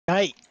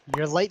Hey,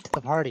 you're late to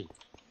the party.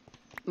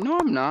 No,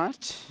 I'm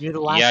not. You're the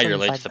last Yeah, one you're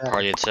late inside to the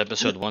party. It's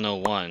episode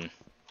 101.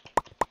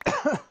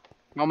 How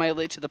am I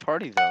late to the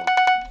party, though?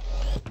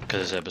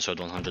 Because it's episode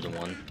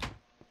 101.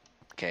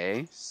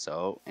 Okay,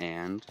 so,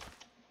 and...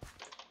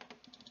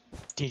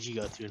 Did you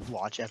go through and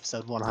watch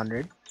episode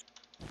 100?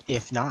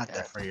 If not,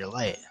 therefore you're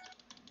late.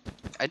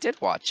 I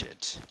did watch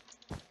it.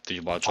 Did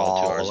you watch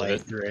all 2 hours the of way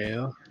it?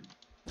 through.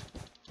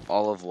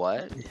 All of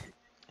what?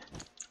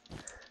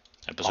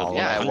 Episode All 100,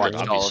 Yeah, I watched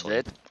obviously. all of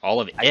it. All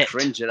of it, I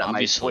cringe at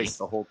obviously. my voice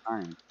the whole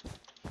time.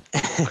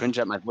 I cringe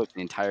at my voice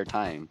the entire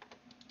time.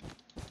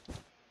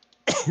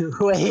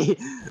 Wait,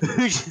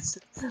 who just...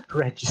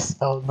 Red just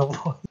fell in the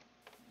void.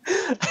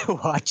 I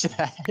watched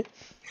that.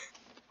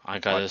 I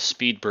got a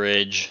speed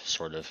bridge,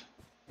 sort of.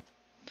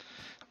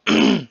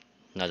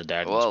 Not a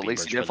diagonal Well, at speed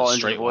least bridge, you didn't but fall a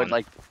into the straight void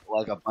one.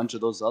 like a bunch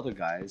of those other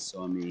guys,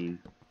 so I mean,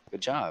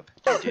 good job.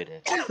 You did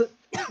it.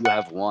 You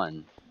have won.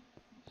 You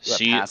have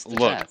See, passed the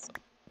look, test.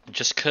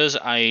 just because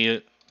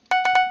I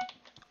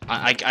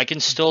can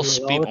still Do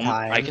it all speed. the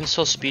time. I can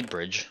still speed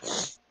bridge.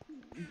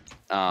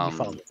 You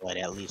fall in the void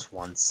at least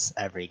once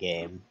every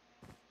game.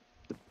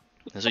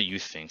 That's what you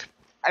think.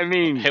 I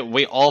mean, Hey,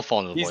 we all fall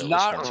into the he's void at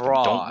not least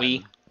once, don't we?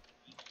 wrong.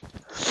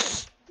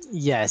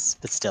 Yes,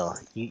 but still,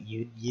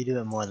 you do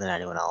it more than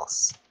anyone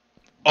else.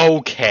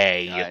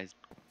 Okay.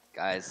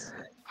 Guys,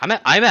 I'm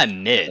at the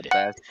mid.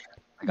 best.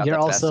 I got You're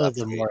the best also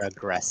the upgrade. more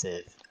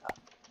aggressive.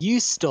 You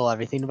stole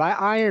everything by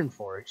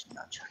Ironforge.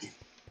 No, I'm joking.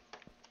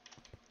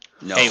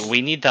 No. Hey,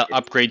 we need the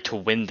upgrade to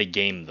win the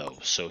game though.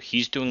 So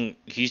he's doing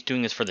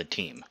this for the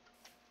team.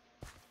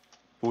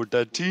 For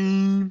the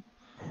team.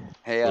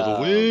 Hey, For the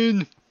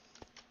win.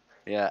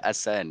 Yeah,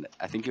 SN.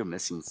 I think you're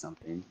missing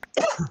something.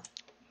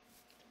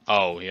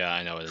 Oh yeah,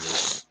 I know what it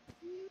is.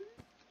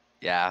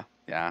 Yeah.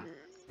 Yeah,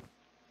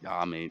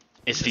 mate.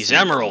 It's You're these missing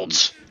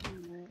emeralds.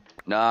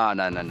 No.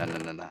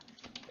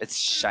 It's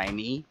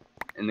shiny,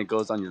 and it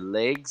goes on your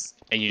legs.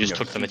 And you just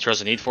took the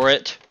materials I need for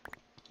it.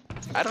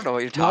 I don't know what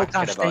you're No, talking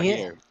gosh, about dang it.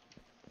 here.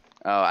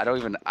 Oh, I don't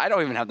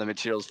even have the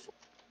materials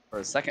for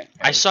a second.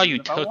 I saw you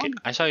If I took it. wanted,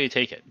 I saw you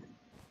take it.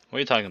 What are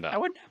you talking about?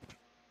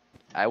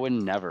 I would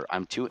never.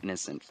 I'm too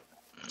innocent.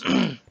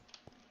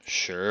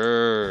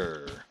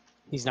 Sure.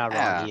 He's not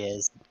Yeah. wrong. He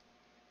is.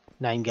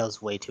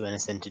 Nightingale's way too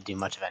innocent to do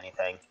much of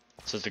anything.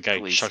 Says the guy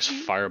Please. chucks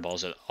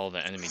fireballs at all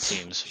the enemy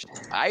teams.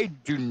 I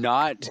do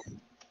not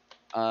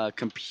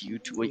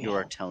compute what you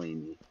are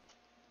telling me.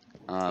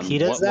 He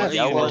does what that. are you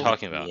yellow even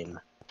talking about? Team.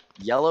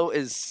 Yellow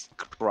is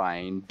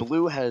crying.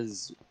 Blue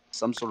has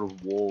some sort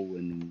of wool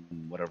and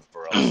whatever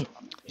else.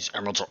 These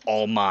emeralds are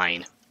all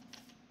mine.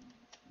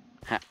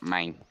 Ha,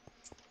 mine.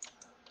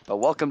 But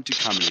welcome to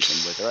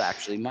communism, where they're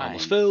actually I mine.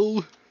 almost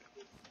fell.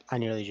 I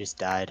nearly just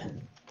died.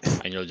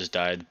 I nearly just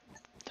died.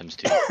 Times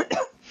 2.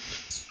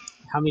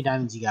 How many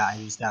diamonds you got? I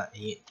just got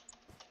 8.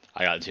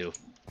 I got 2.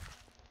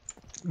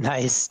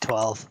 Nice,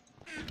 12.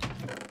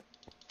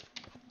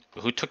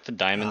 Who took the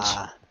diamonds?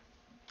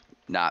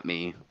 Not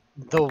me.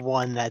 The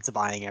one that's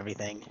buying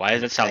everything. Why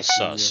does that sound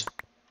Expecting sus?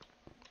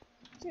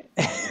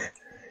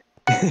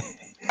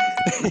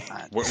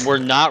 We're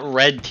not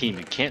red team.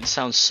 You can't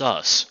sound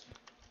sus.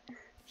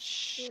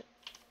 Shh.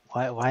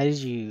 Why did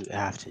you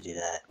have to do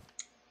that?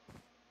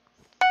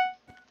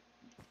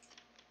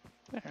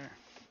 There.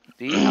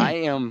 See, I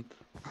am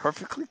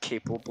perfectly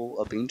capable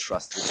of being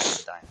trusted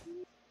with the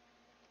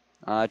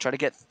diamond. Try to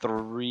get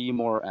 3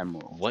 more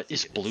emeralds. What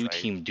is Get this blue right.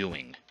 team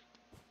doing?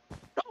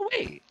 Oh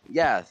wait,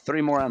 yeah,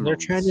 3 more They're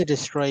emeralds. trying to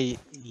destroy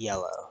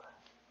yellow.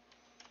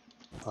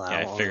 Well, Yeah,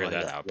 I won't figured let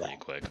that it out go. pretty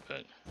quick,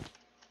 but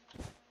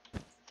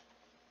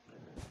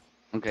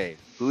Okay,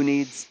 who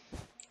needs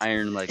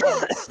iron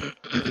leggings?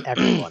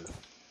 Everyone.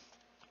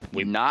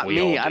 Not we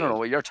me. all I don't do. know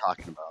what you're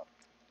talking about.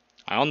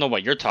 I don't know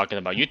what you're talking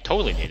about. You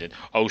totally need it.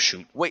 Oh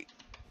shoot, Wait,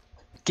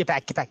 Get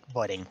back,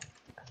 voiding.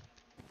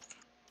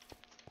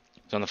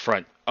 it's on the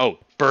front. Oh,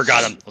 Burr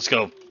got him. Let's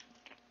go.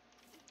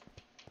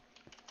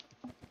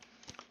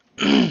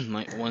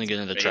 Might want to get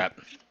in the Wait. trap.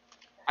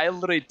 I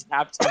literally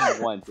tapped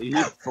him once and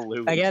he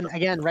flew.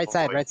 Again, right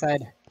side, void. right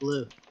side.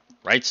 Blue.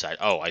 Right side.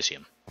 Oh, I see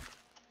him.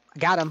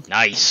 Got him.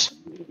 Nice.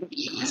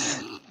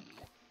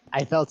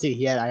 I fell too.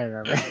 He had iron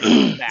armor.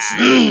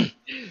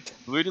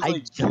 Blue just I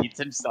like ju- beats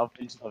himself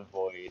into the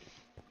void.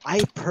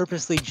 I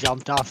purposely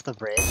jumped off the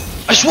bridge.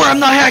 I swear I'm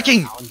not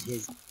hacking. Found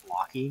his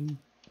blocking.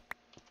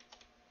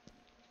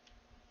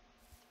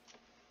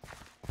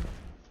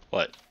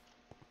 What?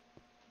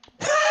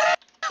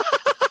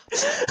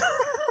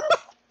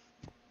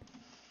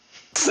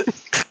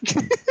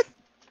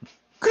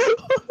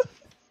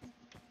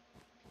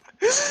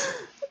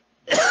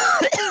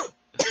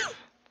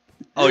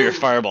 Oh, you're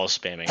fireball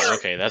spamming.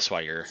 Okay, that's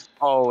why you're.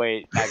 Oh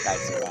wait, that guy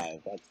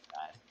survived. That's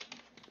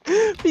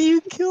bad. But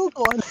you killed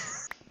one.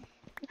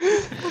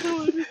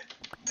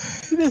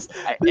 This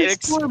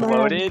It poor man.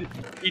 exploded.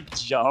 He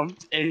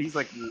jumped, and he's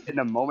like, in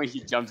the moment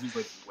he jumps, he's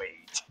like,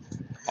 wait.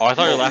 Oh, I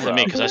thought you were No, laughing at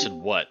me bro. because I said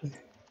what?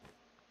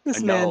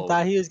 This I man know.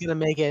 thought he was gonna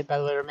make it,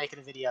 but we were making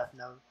a video.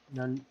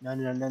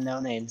 No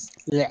names.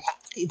 Blech.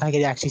 If I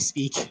could actually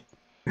speak.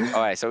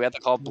 All right, so we have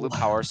to call blue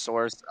power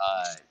source.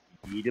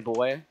 Yeeta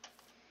boy.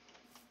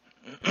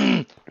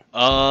 One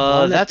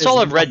that That's does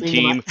all of red nothing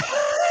to my- team.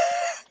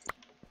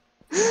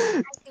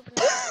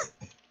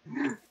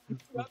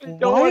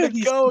 Why are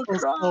these people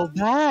so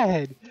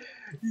bad?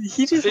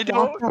 He just You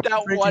know, walked off the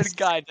that bridge one a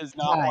guy does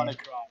not time. want to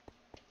cry.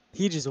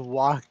 He just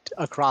walked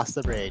across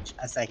the bridge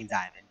a second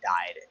time and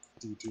died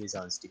due to his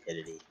own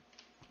stupidity.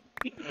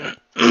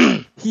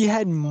 He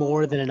had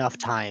more than enough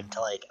time to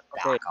like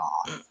Okay. back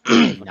off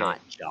and Okay. not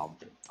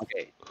jump.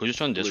 Okay, Who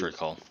just on Discord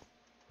call?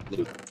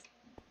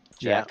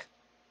 Jack,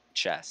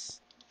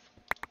 chess.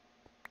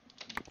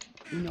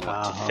 You know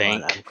what to do. Hold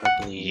Thank on, I'm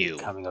quickly you.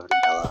 coming over to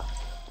yellow.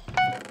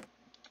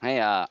 Hey,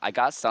 I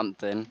got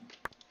something.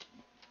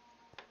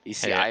 You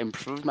see, Hey. I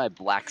improved my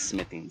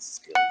blacksmithing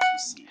skills. You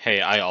see,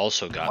 Hey, I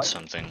also got What?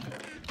 something.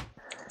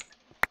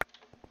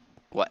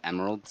 what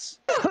emeralds?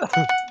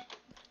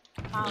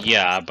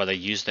 Yeah, but I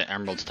used the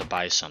emeralds to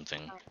buy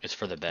something. It's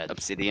for the bed.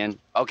 Obsidian.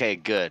 Okay,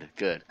 good.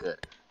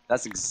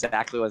 That's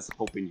exactly what I was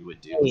hoping you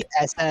would do. Hey,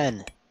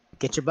 SN,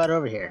 get your butt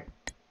over here.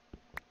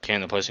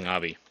 Can the placing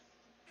hobby.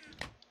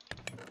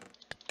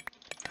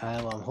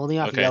 Well, I'm holding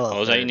off Okay, yellow what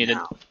was that you for needed?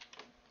 now.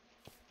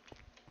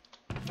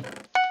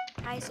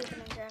 Hi, Super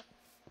Ninja.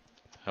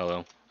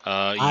 Hello.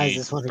 Is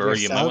this one of Bird,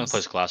 your you might want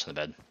subs? to place glass in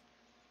the bed.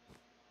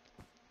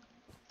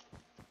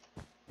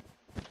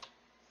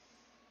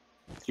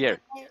 Here.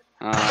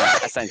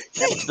 Assign.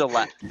 Step to the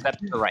left. Step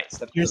to the right.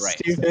 Step to You're the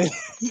right.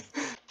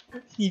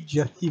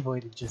 stupid. he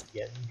voided just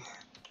again.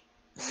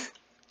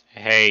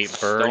 Hey,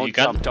 Bird, Don't you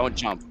got... jump. Don't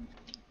jump.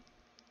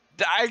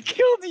 I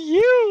killed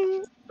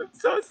you. I'm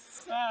so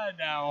sad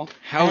now.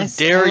 How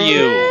SN, dare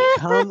you?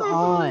 Come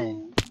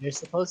on. You're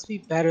supposed to be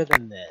better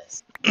than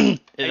this.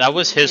 That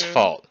was his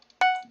fault.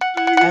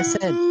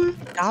 SN,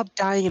 stop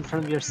dying in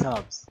front of your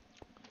subs.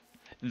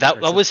 That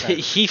was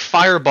he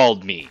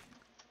fireballed me.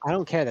 I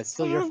don't care. That's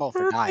still your fault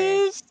for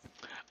dying.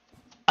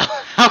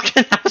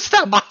 How's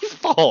that my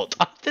fault?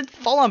 I didn't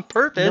fall on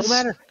purpose. No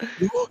matter.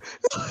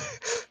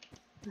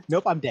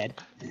 Nope, I'm dead.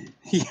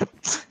 Yep.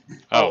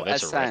 Oh,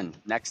 that's a SN. rip.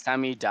 Next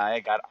time you die, I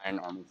got iron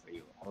armor for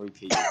you. I'll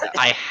repay you that.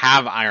 I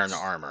have iron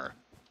armor.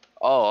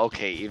 Oh,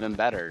 okay, even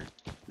better.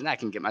 Then I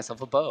can get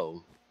myself a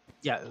bow.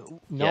 Yeah.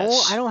 No,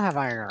 Yes. I don't have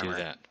iron armor. Do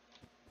that.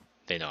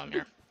 They know I'm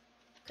here.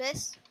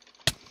 Chris?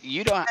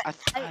 You don't. I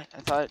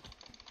thought.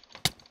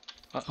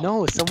 Uh-oh.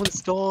 No, someone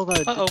stole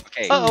the. Uh-oh.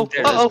 Okay, Uh-oh.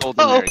 there's Uh-oh. gold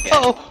in there again.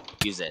 Uh-oh.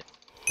 Use it.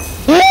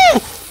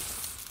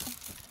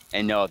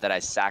 And know that I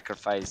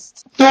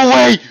sacrificed No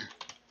way!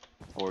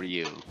 for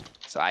you,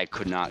 so I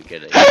could not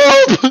get it.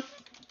 Help!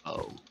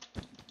 Oh.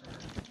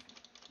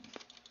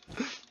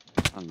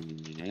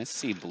 I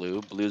see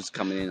blue. Blue's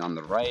coming in on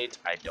the right.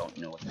 I don't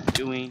know what they're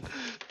doing.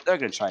 They're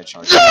gonna try to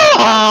charge me.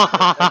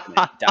 They're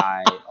gonna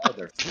die. Oh,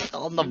 they're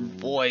On the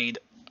void.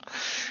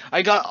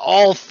 I got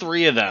all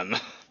three of them.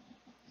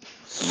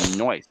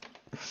 noise.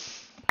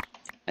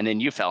 And then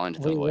you fell into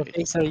the Wait, what void.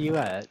 base are you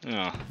at?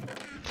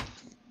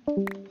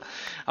 Oh.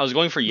 I was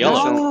going for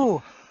yellow.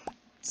 No!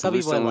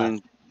 Subby Blue's boy left.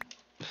 doing.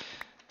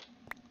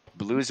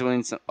 Blue's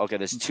doing some. Okay,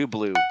 there's two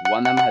blue. One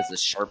of them has a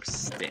sharp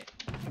stick.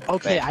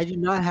 Okay, Wait. I do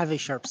not have a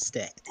sharp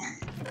stick.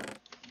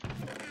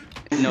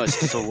 No, it's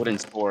just a wooden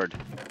sword.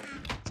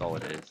 That's all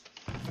it is.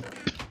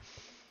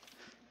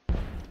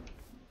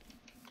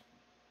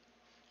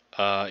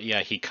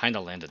 Yeah, he kind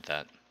of landed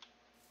that.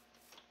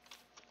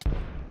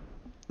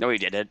 No, he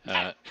didn't.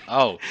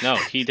 Oh, no,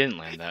 he didn't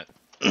land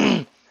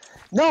that.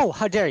 No,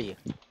 how dare you?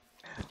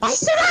 I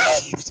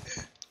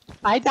survived!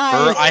 I Burr,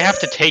 died! I have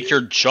to take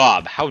your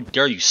job. How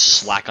dare you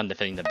slack on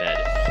defending the bed?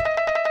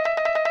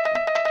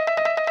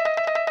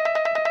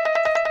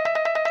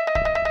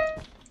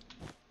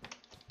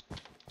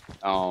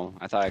 Oh,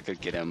 I thought I could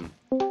get him.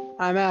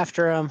 I'm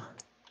after him.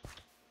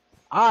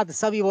 Ah, the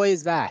subby boy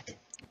is back.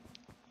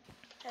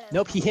 Hello.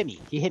 Nope, he hit me.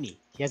 He hit me.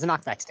 He has a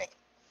knockback stick.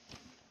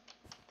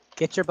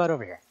 Get your butt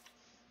over here.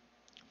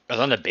 Was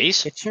on the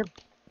base? Get your...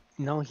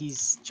 No,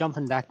 he's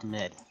jumping back to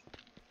mid.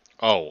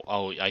 Oh,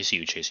 I see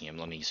you chasing him.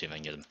 Let me see if I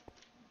can get him.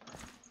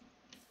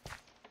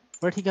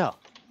 Where'd he go?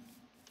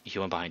 He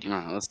went behind you.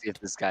 Let's see if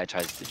this guy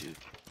tries to do.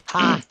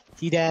 Ha!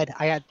 He dead.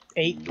 I got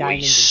 8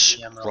 diamonds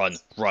Nice. and 3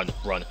 emeralds.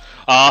 Run.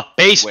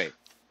 Base! Wait,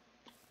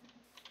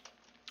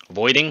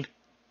 Avoiding?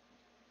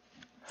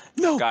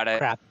 No! Got it.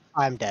 Crap.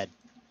 I'm dead.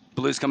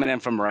 blue's coming in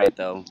from right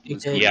though. You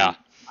Blue's did. coming Yeah.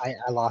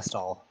 I lost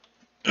all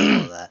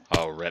of that.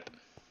 Oh, rip.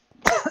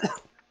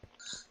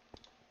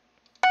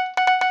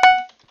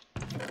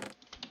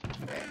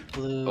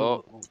 Blue...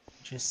 Oh.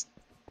 Just...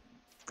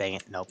 Dang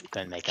it. Nope,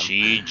 couldn't make him.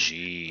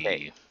 GG.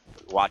 Okay.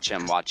 Watch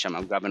him.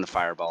 I'm grabbing a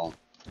fireball.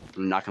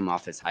 I'm knocking him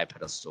off his high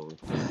pedestal.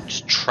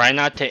 Just try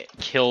not to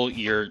kill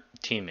your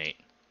teammate.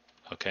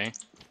 Okay?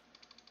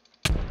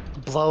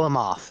 Blow him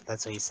off.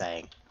 That's what he's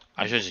saying.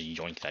 I should just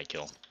yoink that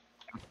kill.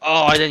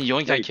 Oh, I didn't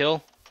yoink that Wait.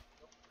 kill?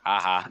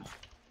 Haha.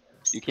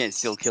 You can't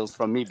steal kills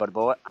from me, bud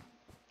boy.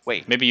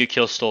 Wait. Maybe you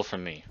kill stole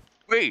from me.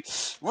 Wait.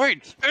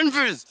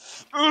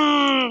 Invis!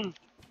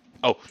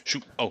 Oh,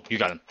 shoot. Oh, you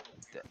got him.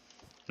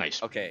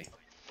 Nice. Okay.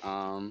 Okay,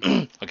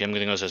 I'm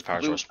gonna go to his power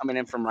Blue source. coming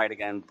in from right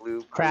again.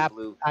 Blue. Crap.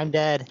 Blue. I'm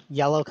dead.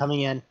 Yellow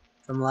coming in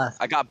from left.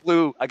 I got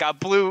blue. I got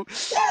blue.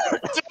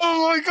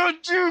 Oh my god,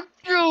 two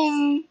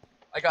kills.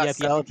 I got Yep,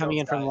 7 yellow kills, coming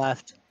in from guys.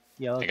 left.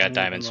 Yellow I got coming in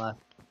diamonds. from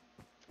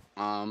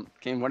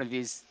left. Can one of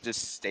these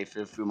just stay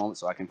for a few moments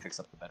so I can fix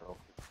up the bed real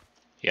quick?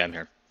 Yeah, I'm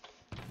here.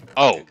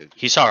 Oh, good.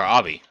 he saw our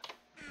obby.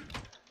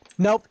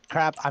 Nope.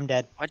 Crap. I'm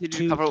dead. Why did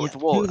you cover it with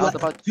wool? I was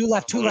about Two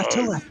left.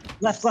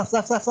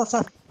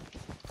 Left.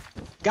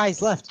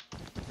 Guys, left.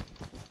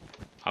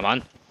 I'm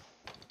on.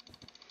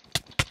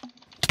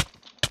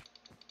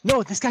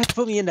 No, this guy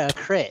put me into a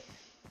crit.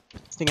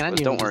 This thing I But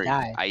knew don't he worry.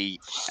 die.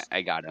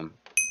 I got him.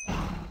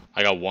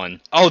 I got one.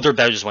 Oh, their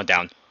bed just went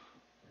down.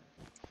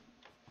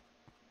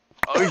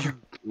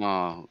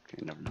 Oh,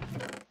 okay, never mind.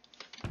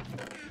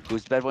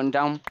 Whose bed went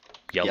down?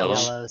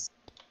 Yellows. Yellows.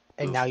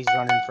 And Oof. now he's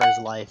running for his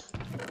life.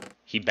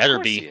 He Of better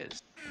course he be,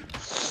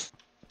 is.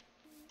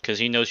 because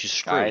he knows he's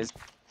screwed.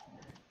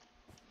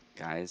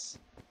 Guys,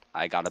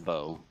 I got a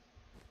bow.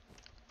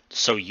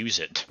 So use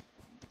it.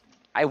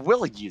 I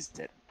will use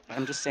it.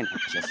 I'm just saying, I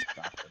just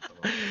got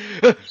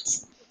the bow.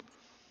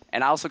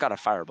 And I also got a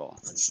fireball.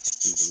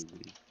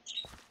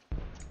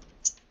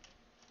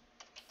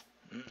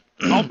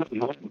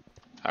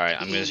 Alright,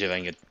 I'm gonna see if I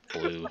can get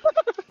blue.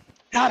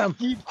 Got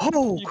him.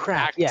 Oh He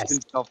crap! backed Yes,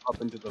 himself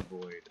up into the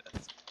void.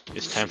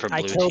 It's time for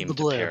I blue killed team the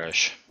to blue.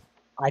 perish.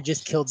 I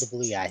just killed the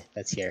blue guy.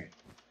 That's here.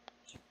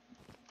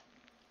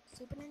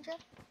 Super Ninja?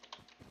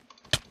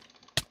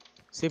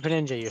 Super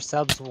Ninja, your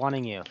sub's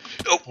wanting you.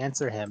 Oh.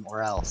 Answer him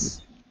or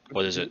else.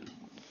 What is it?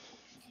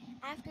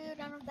 After you're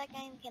done with that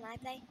game, can I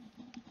play?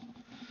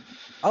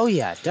 Oh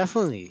yeah,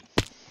 definitely,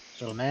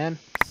 little man.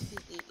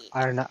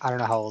 I don't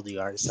know how old you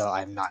are, so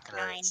I'm not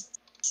gonna. 9.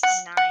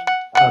 I'm 9.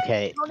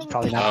 Okay,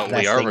 probably not the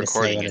We best are thing to say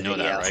recording, in you a know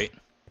video. that, right?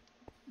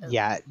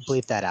 Yeah,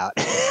 bleep that out.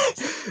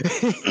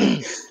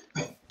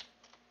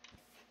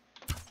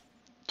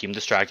 Keep him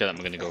distracted. I'm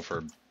gonna go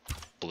for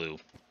blue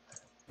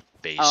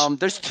base.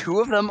 There's 2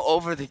 of them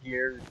over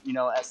here. You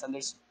know, SN.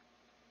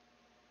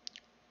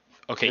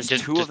 Okay, there's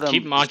just 2 of them.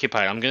 keep them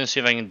occupied. I'm gonna see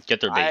if I can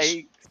get their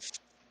base.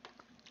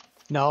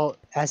 No,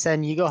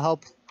 SN, you go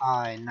help.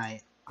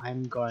 Night.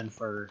 I'm going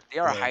for. They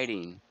are blue.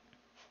 hiding.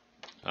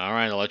 All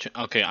right, I'll let you.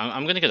 Okay,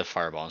 I'm gonna get a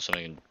fireball, so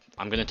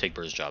I'm gonna take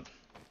Bird's job.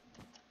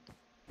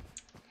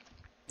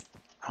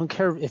 I don't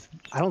care if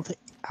I don't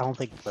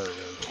think Burr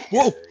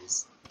really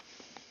cares.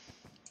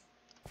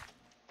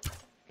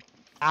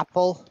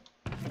 Apple.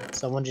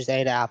 Someone just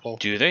ate apple.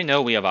 Do they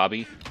know we have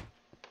obby?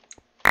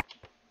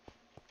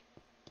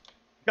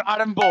 Got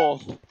them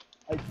both.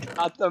 I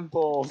got them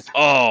both.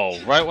 Oh,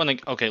 right when they.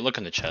 Okay, look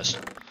in the chest.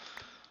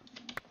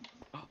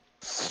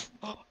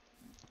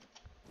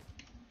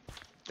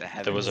 The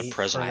heavens. There was a Wait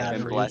present. for I that have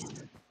been re-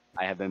 blessed.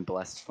 I have been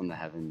blessed from the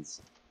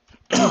heavens.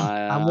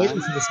 I'm waiting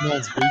for this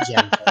man's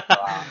regen.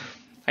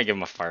 I give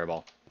him a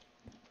fireball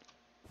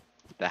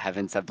The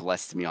heavens have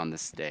blessed me on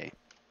this day.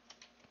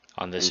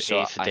 on this And so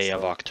 8th I day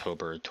of still-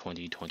 October,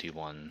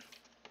 2021.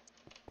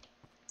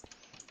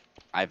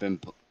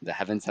 The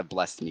heavens have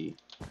blessed me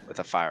with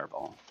a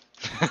fireball.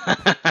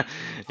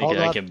 Hold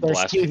I up, can there's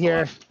blast 2 people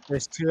here. off.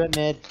 There's 2 at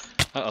mid.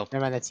 Uh-oh.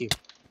 Never mind, that's you.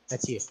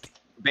 That's you.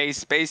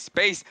 Base,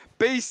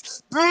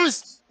 boost.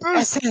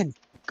 SN,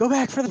 go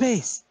back for the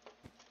base.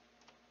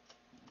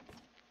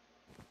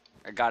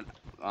 I got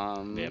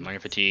Yeah, minor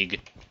fatigue.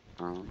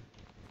 For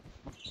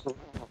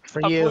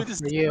you.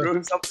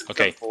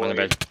 Okay, I'm on the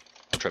bed.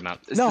 I'll trim out.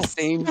 It's No, the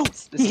same. no,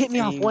 it's the he hit me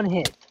off same- 1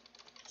 hit.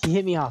 He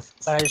hit me off,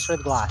 but I destroyed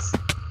the glass.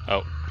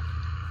 Oh,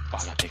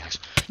 I got pickaxe.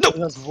 It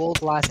goes wool,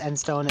 glass, end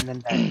stone, and then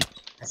bed.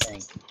 I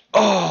think.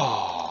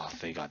 Oh,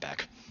 they got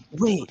back.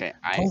 Wait, Okay,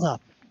 hold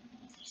up.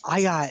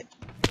 I got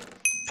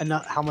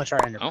enough. How much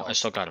are ender Oh, pills? I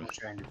still got him. How much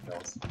are ender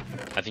pills?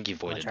 I think he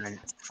How much voided. are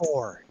ender-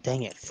 4.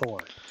 Dang it, 4.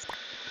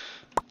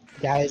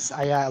 Guys,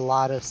 I got a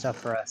lot of stuff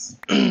for us.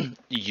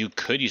 You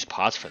could use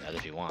pots for that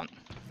if you want.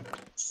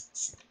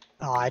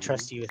 Oh, I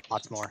trust you with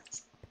lots more.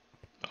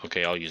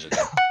 Okay, I'll use it.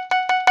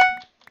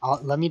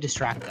 Let me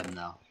distract them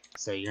though,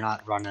 so you're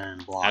not running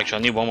and blocking. Actually,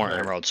 I need one more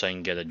emerald so I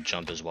can get a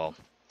jump as well.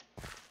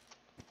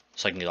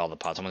 So I can get all the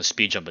pots. I'm gonna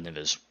speed jump an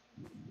invis.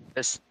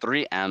 There's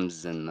 3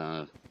 M's in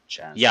the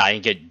chest. Yeah, I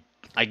can get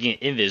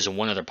invis and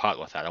one other pot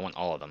with that. I want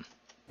all of them.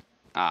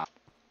 Ah.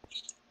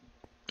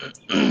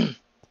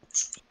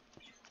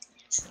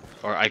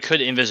 Or I could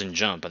invis and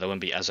jump, but that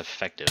wouldn't be as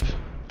effective.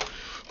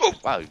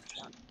 Wow,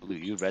 Blue,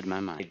 you read my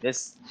mind.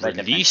 This bed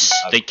Release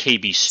defense the is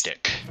KB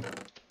stick.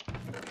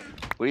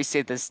 What do you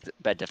say this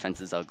bed defense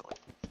is ugly?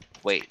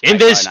 Wait,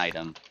 Invis! I got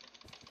an item.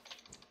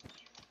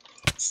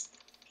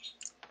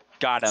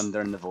 Got him,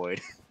 they're in the void.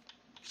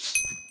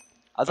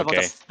 I was about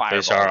Okay, to fireball.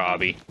 they saw our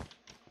them. obby.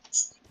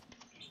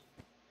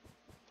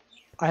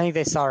 I think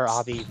they saw our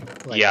obby.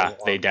 Like, Yeah, a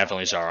they long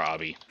definitely saw our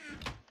obby.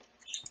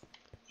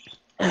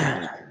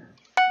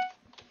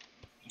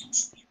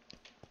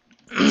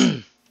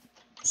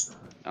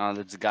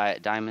 There's a guy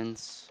at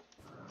diamonds.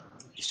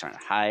 He's trying to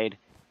hide.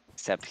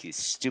 Except he's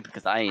stupid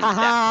because I ain't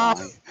Haha! that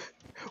long.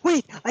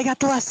 Wait, I got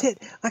the last hit.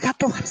 I got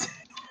the last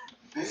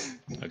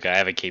hit. Okay, I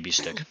have a KB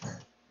stick.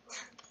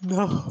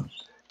 No.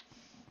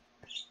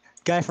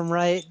 Guy from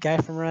right. Guy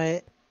from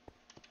right.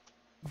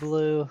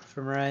 Blue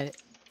from right.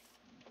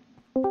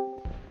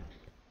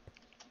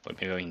 But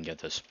maybe we can get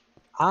this.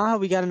 Ah,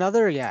 we got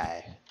another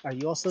guy. Are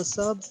you also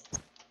sub?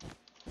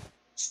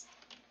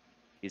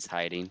 He's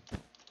hiding.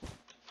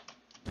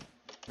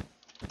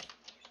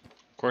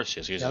 Of course,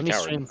 yes, he's a Let me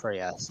coward. stream for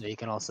you, so you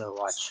can also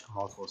watch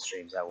multiple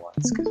streams at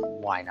once. 'Cause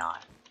why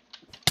not?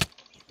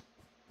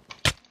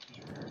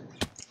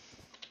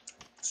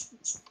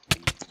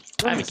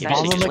 I haven't keep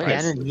Bomb seeing him his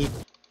again, face. and he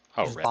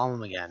Oh, just rip. bomb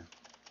him again.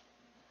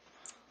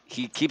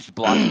 He keeps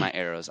blocking my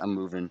arrows. I'm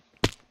moving.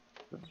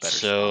 Better spot.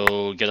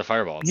 So get a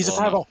fireball. Use a blow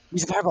him fireball. up.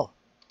 Use a fireball.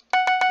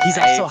 He's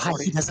up Hey, so high.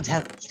 what He doesn't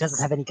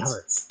have any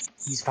cover.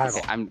 Use fireball.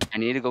 Okay, I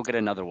need to go get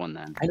another one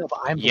then. I know, but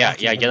I'm Yeah,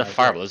 blocking yeah, him get a right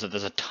fireball. here.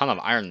 There's a ton of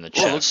iron in the Look,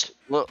 chest.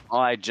 Look, oh,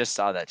 I just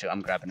saw that too.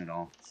 I'm grabbing it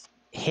all.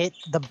 Hit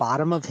the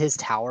bottom of his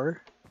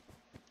tower.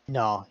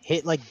 No,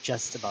 hit like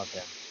just above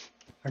him.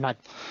 Or not.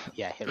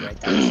 Yeah, hit right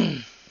there.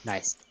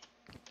 Nice.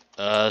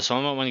 So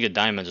I might want to get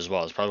diamonds as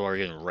well. It's probably why we're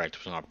getting wrecked.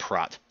 It's not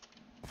prot.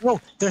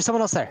 Whoa, there's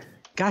someone else there.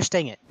 Gosh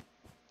dang it.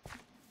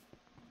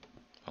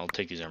 I'll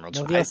take these emeralds.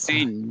 Nobody I else.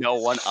 see no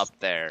one up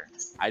there.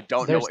 I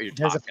don't know what you're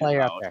There's talking a player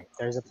about. up there.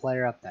 There's a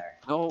player up there.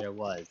 No. There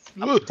was.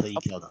 Ugh. Until you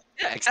killed him.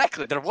 Yeah,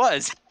 exactly. There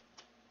was.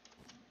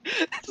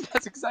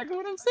 That's exactly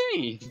what I'm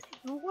saying.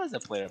 There was a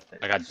player up there.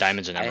 I got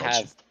diamonds and I emeralds.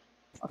 have.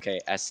 Okay,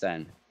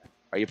 SN.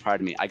 Are you proud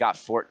of me? I got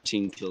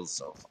 14 kills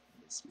so far.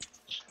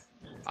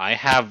 I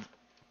have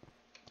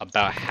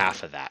about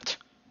half of that.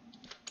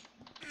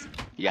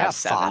 You I have have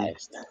 7.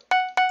 5.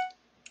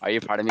 Are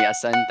you proud of me,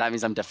 SN? That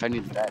means I'm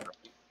defending the bed.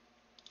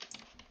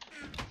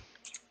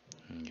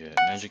 Get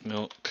magic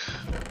milk.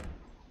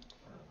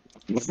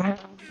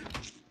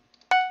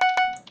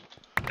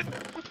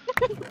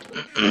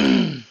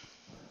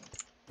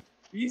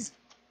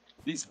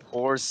 These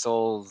poor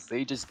souls,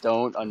 they just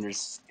don't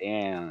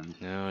understand.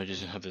 No, I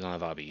just have to not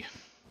have Abby.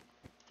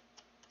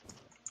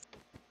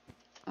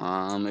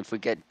 If we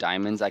get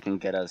diamonds, I can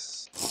get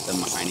us the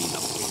mining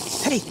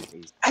upgrades.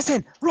 Hey!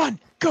 SN! Run!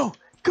 Go!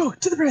 Go!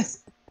 To the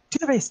base! To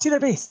the base! To the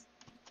base!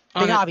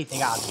 They got Abby. They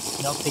got Abby.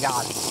 Nope, they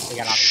got Abby. They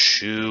got Abby.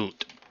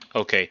 Shoot.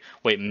 Okay,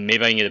 wait,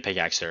 maybe I can get a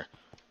pickaxe there.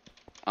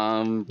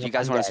 Do you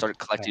guys I'm want dead. to start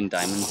collecting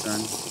diamonds then?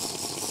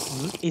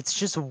 It's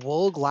just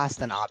wool, glass,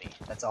 and Abby.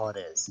 That's all it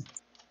is.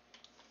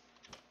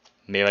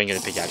 Maybe I can get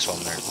a pickaxe while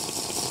I'm there.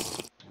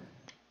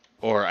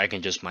 Or I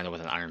can just mine it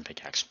with an iron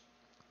pickaxe.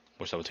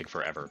 Which that would take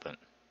forever, but...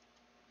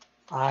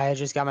 I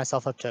just got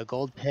myself up to a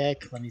gold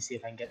pick. Let me see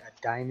if I can get a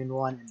diamond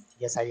one.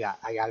 Yes, I got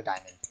a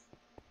diamond.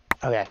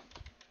 Okay.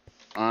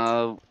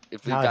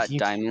 If we Now, got if you-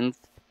 diamonds,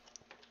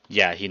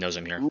 Yeah, he knows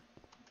I'm here.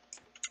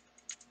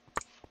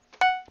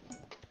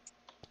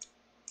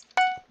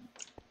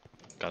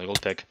 Got a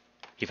gold pick.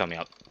 He found me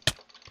out.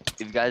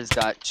 if you guys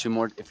got 2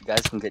 more, if you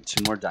guys can get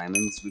 2 more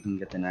diamonds, we can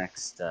get the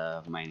next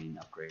mining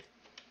upgrade.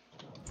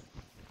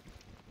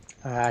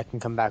 I can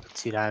come back with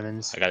 2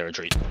 diamonds. I gotta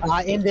retreat.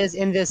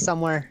 Invis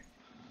somewhere.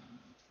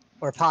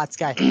 Or Pots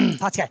guy.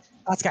 Pots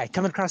guy.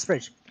 Coming across the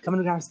bridge.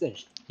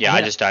 Yeah, I I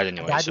hit just died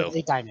anyway, Died so... with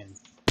 8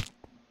 diamonds.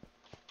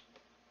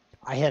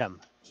 I hit him.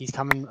 He's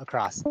coming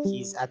across.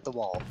 He's at the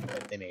wall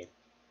that they made.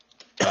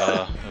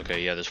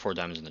 Okay, yeah, there's 4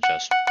 diamonds in the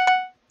chest.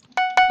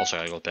 Also, I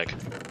got a gold pick.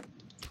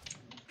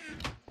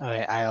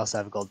 Okay, I also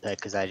have a gold pick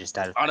because I just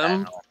died with Got my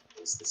him. diamond.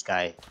 This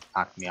guy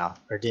knocked me off.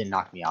 Or didn't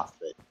knock me off,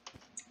 but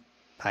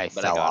I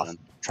But I fell got off him.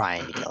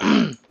 trying to kill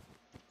him.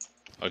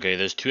 Okay,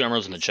 there's 2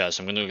 emeralds in the chest.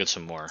 I'm gonna go get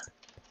some more.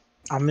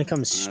 I'm gonna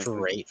come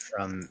straight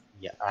from...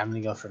 Yeah, I'm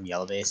gonna go from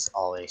yellow base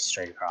all the way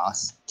straight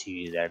across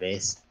to their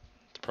base.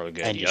 It's probably a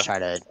good And idea. just try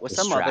to What's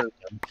some distract other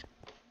them.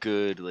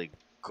 good like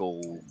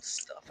gold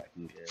stuff I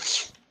can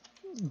get?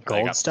 I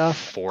Gold got stuff?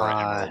 4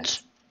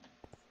 emeralds.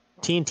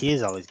 TNT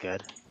is always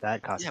good.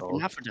 That costs Yeah, but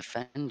gold. not for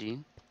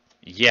defending.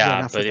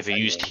 Yeah, not for but if you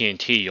use defending.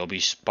 TNT, you'll be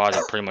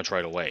spotted pretty much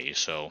right away,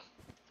 so...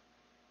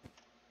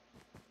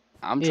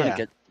 I'm trying Yeah. to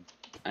get.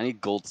 I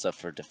need gold stuff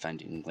for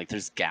defending. Like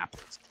there's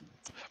gaps.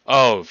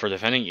 Oh, for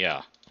defending?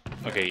 Yeah.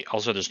 Okay,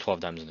 also there's 12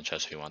 diamonds in the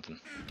chest if you want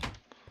them.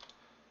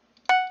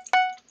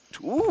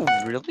 Ooh,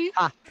 really?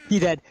 He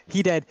dead.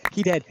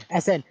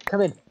 SN,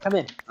 come in.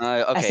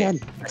 Okay. SN.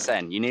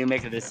 SN, you need to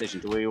make a decision.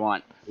 Do what you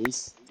want.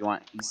 Haste? Do you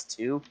want haste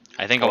 2?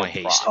 I think I want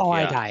haste. Oh,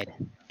 I yeah. died.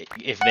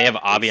 If they have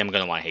Obby, I'm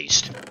gonna want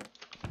haste.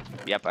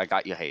 Yep, I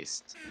got you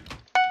haste.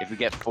 If we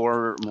get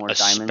 4 more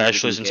diamonds, we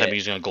Especially can since get I'm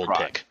using a gold prot.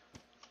 pick.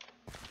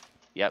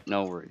 Yep,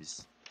 no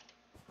worries.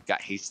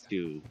 Got haste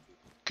 2.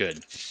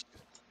 Good.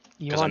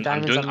 You 'Cause want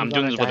I'm diamonds?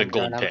 doing this with a diamond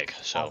gold run. pick,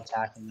 I'm so...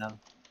 attacking them.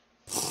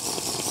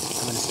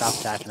 I'm gonna stop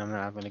attacking them and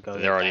I'm gonna go.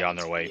 They're already on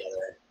their way. The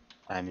other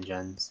diamond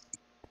gens.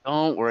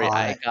 Don't worry, I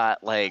Alright.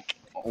 got like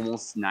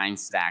almost 9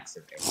 stacks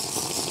of it.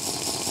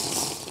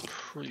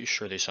 Pretty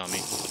sure they saw me.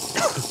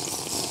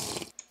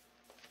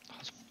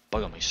 There's a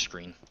bug on my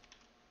screen.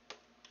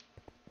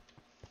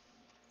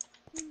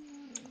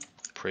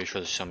 Pretty sure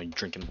they saw me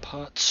drinking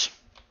pots.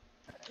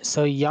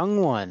 So,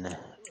 young one,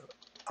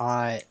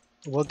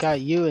 what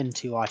got you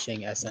into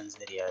watching SN's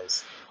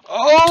videos?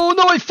 Oh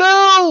no, I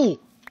fell!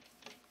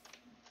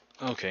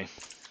 Okay.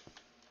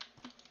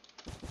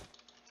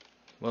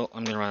 Well,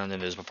 I'm gonna run on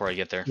invis before I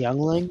get there.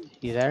 Youngling,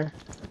 you there?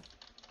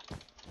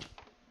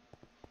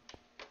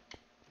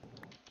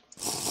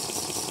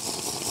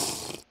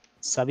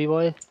 Subby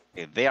boy?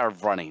 Okay, they are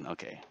running.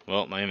 Okay.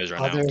 Well, my invis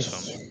ran Other, out,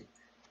 so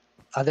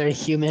other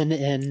human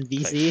in I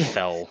BC?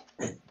 fell.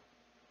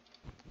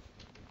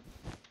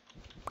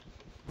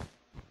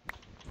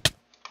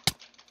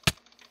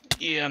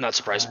 Yeah, I'm not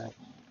surprised.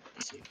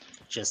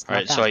 Just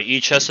Alright, so I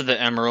e-chested the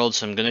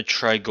emeralds. I'm gonna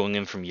try going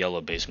in from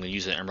yellow base. I'm gonna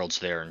use the emeralds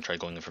there and try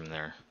going in from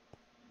there.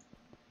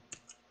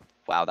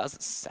 Wow, that was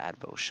a sad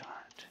bow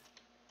shot.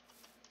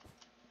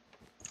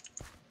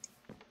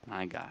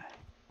 My guy.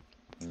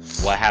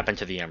 What happened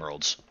to the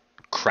emeralds?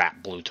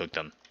 Crap, blue took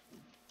them.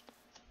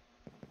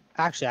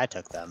 Actually, I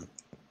took them.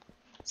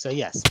 So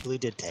yes, blue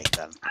did take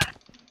them.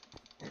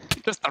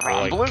 Just the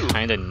Well, wrong I blue.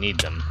 kinda need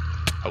them.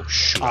 Oh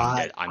shoot, I'm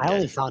dead. I'm I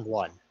only dead. found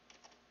one.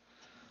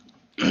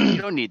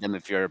 You don't need them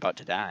if you're about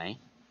to die.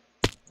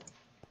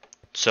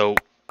 So,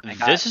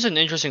 this is an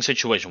interesting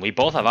situation. We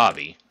both have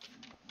Avi.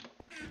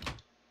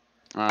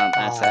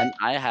 SN,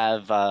 I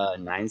have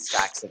 9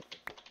 stacks of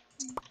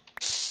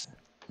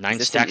 9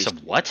 this stacks an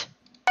of what?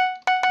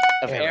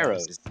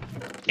 arrows.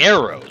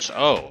 Arrows.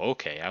 Oh,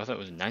 okay. I thought it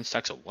was 9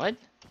 stacks of what?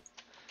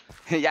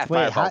 Yeah,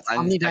 Wait, fireballs. how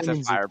 9 many stacks of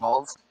diamonds?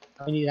 fireballs.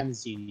 How many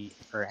diamonds do you need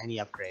for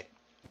any upgrade?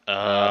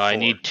 I 4.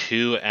 need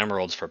 2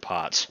 emeralds for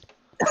pots.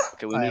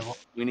 Okay, we Alright, need well,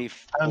 we need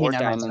I don't 4 need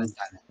emeralds, I mean diamonds.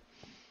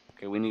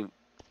 Okay, we need.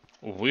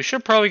 We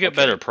should probably get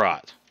better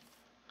prot.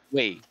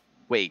 Wait,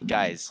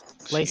 guys.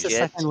 Place a Jeez.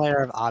 second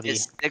layer of Get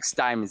obby. 6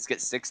 diamonds.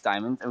 Get 6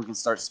 diamonds, and we can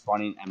start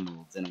spawning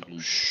emeralds in our Oh,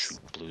 base. shoot.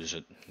 Blues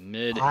at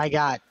mid. I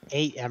got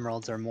 8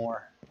 emeralds or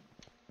more.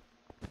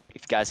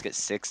 If you guys get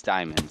 6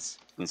 diamonds,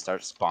 we can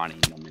start spawning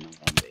them in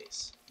one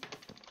base.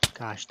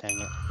 Gosh dang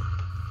it.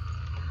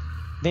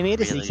 They made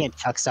it so you Really? can't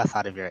chuck stuff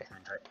out of your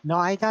inventory. No,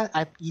 I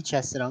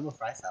e-chested them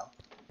before I fell.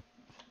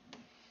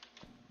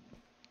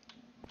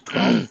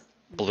 12.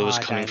 Blue is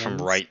coming from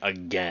diamonds. right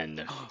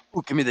again.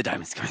 Oh, give me the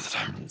diamonds. Give me the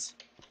diamonds.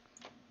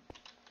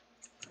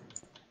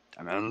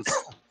 Diamonds.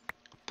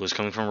 Blue's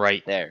coming from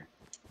right. There.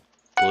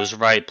 Blue's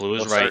right. Blue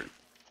is We'll right. start-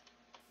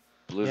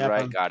 Blue's Yep,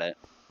 right. Got it.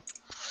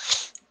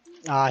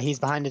 He's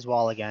behind his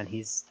wall again.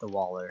 He's the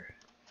waller.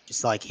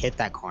 Just like hit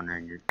that corner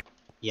and you're.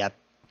 Yep.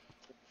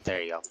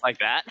 There you go. Like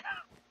that?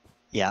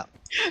 Yeah.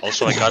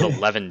 Also, I got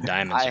 11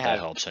 diamonds, I if that have-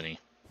 helps any.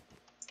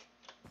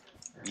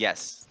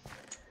 Yes.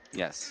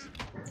 Yes.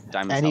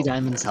 Diamonds. Any help.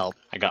 diamonds help.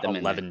 I got them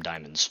in 11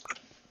 diamonds.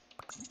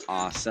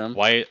 Awesome.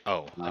 Why?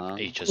 Oh, I have Uh,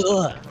 8 just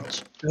Ugh.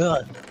 diamonds.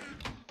 Ugh.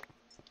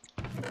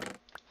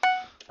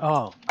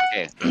 Oh,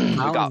 Okay. We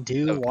Mountain got,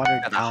 Dew we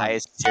watered got the down.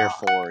 highest tier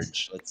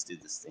forge. Let's do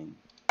this thing.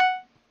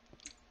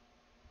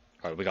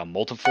 Alright, we got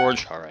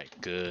Multiforge. Alright,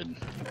 good.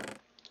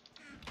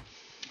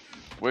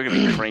 We're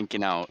gonna be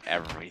cranking out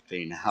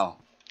everything now.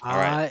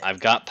 Alright, I've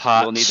got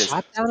pots. We'll need this-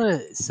 Slap down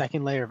a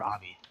second layer of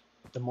obby.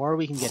 The more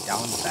we can get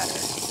down, the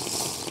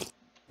better.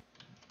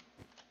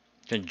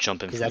 Gonna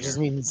jump in Because from that just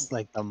here. means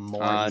like the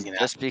more he's gonna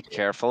Just be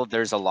careful.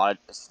 There's a lot.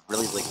 It's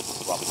really like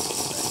rough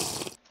over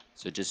there.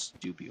 So just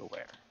do be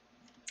aware.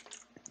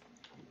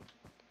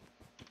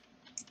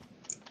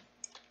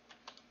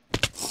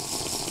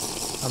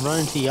 I'm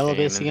running to yellow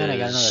base Damn, again. I it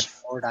got another is.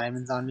 4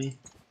 diamonds on me.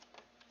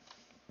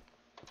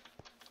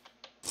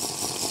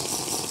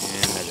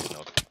 And magic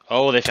milk.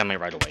 Oh, they found me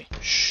right away.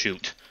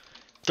 Shoot.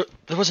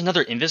 There was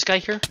another invis guy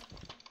here?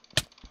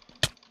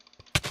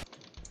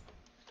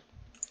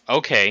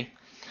 Okay.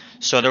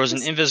 So there was an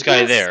invis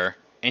guy there,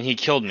 and he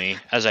killed me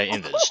as I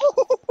invised.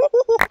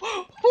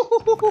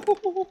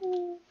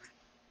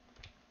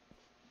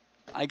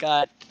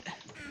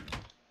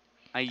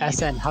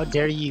 SN, how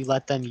dare you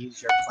let them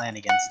use your plan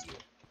against you?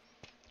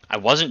 I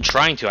wasn't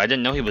trying to. I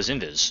didn't know he was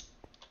invis.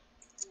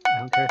 I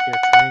don't care if you're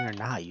trying or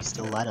not. You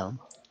still let him.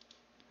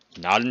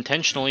 Not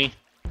intentionally.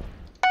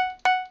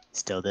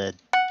 Still did.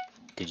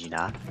 Did you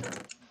not?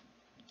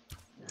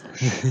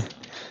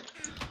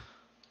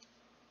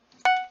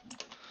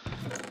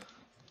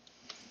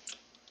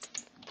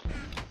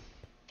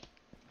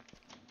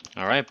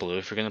 Alright, Blue,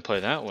 if you're gonna play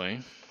that way,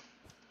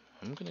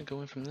 I'm gonna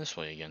go in from this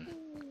way again.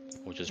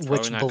 Which is probably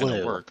Which not gonna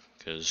Blue? work,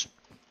 because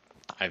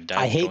I've died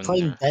I hate going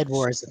playing there. Bed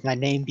Wars with my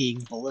name being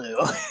Blue.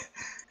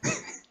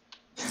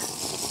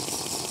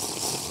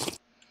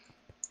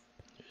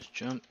 Just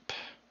jump.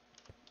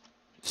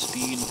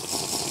 Speed.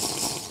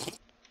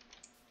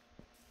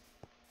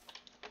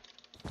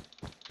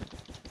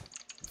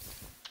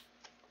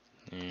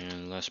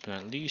 And last but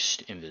not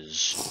least,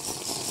 invis.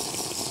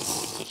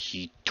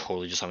 He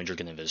totally just saw me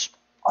drinking invis.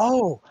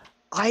 Oh,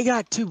 I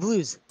got 2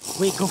 blues.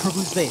 Wait, go for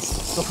blue's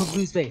base. Go for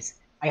blue's base.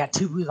 I got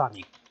 2 blues on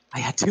me.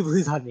 I got 2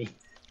 blues on me.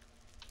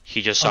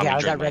 He just saw Okay, I me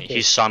was drink at my. red He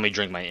base. saw me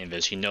drink my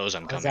invis. He knows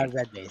I'm I was coming. at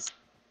red base.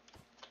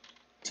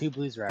 2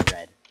 blues are at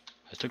red.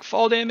 I took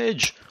fall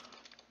damage.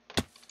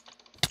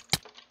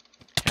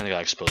 And I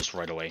got exposed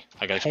right away.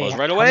 I got exposed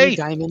right how many away.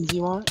 diamonds do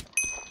you want?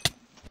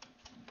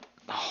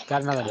 Oh,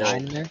 Got another gosh.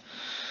 9 in there.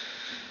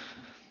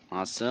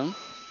 Awesome.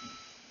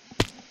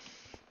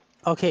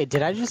 Okay,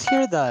 did I just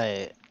hear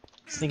the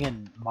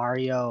singing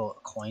Mario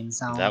coin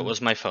sound. That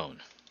was my phone.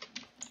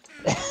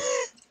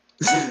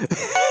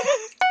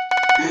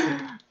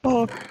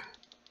 Oh,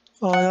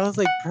 that was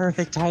like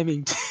perfect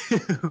timing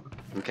too.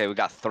 Okay, we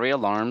got 3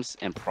 alarms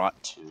and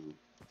prot 2.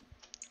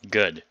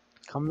 Good.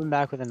 Coming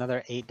back with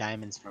another 8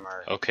 diamonds from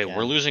our. Okay, gen.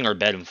 we're losing our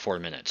bed in 4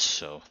 minutes,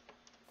 so.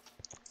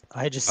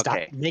 I just stop.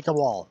 Okay. Make a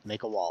wall.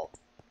 Make a wall.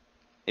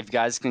 If you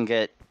guys can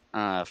get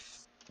how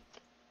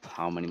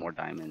many more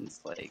diamonds?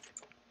 Like,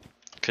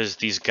 Because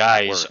these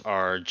guys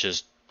are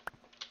just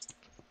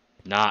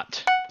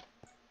not,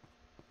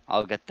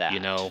 I'll get that. you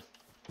know.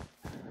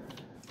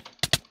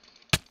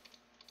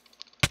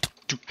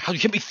 Dude, how you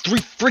hit me 3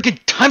 freaking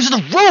times in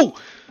a row?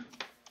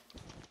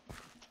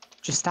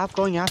 Just stop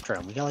going after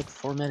him. We got like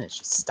 4 minutes.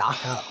 Just stock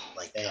up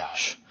like they are.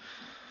 Gosh.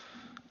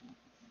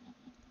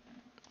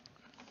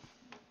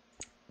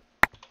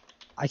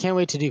 I can't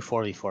wait to do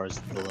 4v4s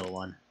with the little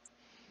one.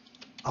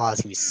 Oh,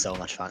 it's gonna be so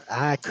much fun.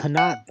 I could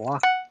not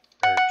block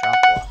or drop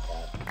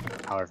block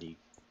that. However you,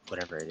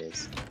 whatever it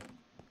is.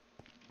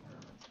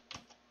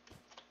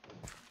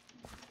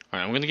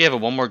 Alright, I'm gonna give it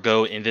one more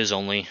go, invis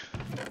only.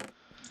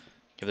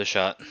 Give it a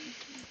shot.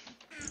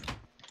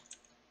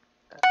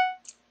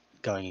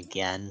 Going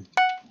again.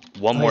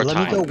 One more let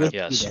time. me go with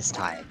Yes. you this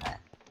time, then.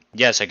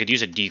 Yes, I could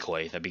use a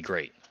decoy. That'd be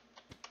great.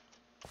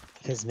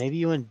 Because maybe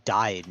you wouldn't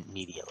die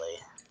immediately.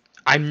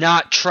 I'm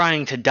not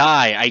trying to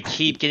die. I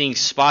keep getting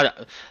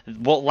spotted.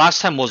 Well,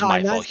 last time was No, my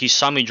I'm not- fault. He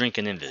saw me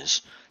drinking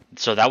invis.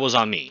 So that was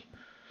on me.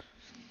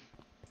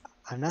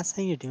 I'm not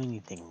saying you're doing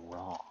anything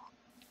wrong.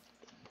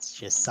 It's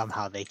just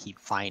somehow they keep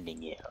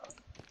finding you.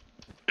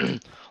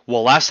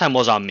 Well, last time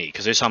was on me,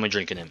 because they saw me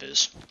drinking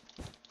invis.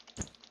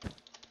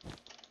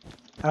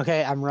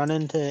 Okay, I'm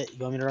running to. You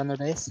want me to run their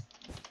base?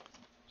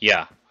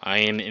 Yeah, I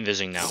am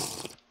invising now.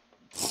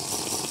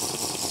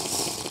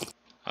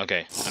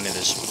 Okay, I'm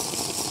invis.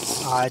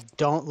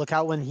 Don't look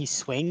out when he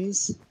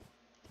swings.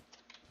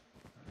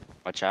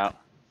 Watch out.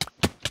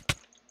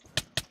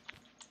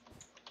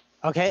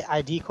 Okay,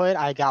 I decoyed.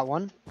 I got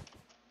one.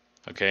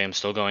 Okay, I'm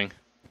still going.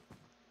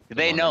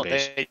 They on know. their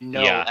base. They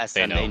know. Yeah, SM,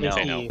 they know, They know.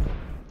 they know.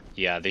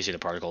 Yeah, they see the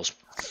particles.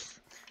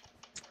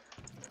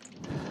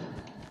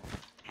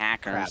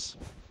 Hackers.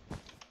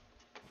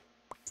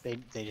 They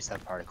just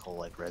have particle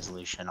like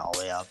resolution all the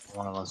way up.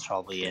 One of them's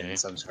probably Okay. in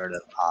some sort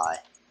of eye.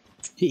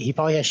 He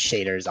probably has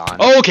shaders on.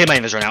 Oh, okay, my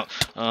invis ran out.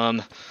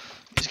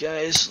 These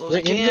guys, slow as I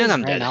Your can, invis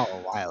I'm ran dead. out a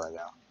while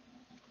ago.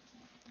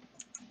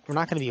 We're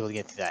not gonna be able to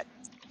get through that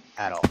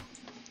at all.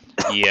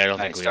 Yeah, I don't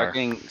Alright, think we are.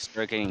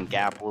 start getting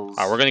gapples.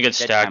 Alright, we're gonna get Get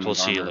stacked. diamond We'll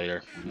see you armor.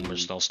 later. We're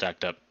still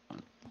stacked up.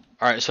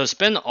 Alright, so it's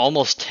been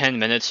almost 10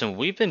 minutes and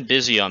we've been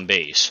busy on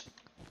base.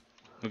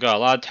 We've got a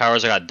lot of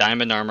towers. I got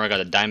diamond armor. I got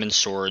a diamond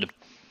sword.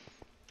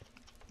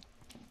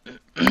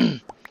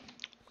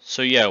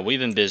 So yeah, we've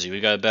been busy.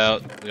 We got a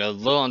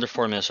little under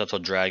 4 minutes left till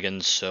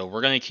dragons, so we're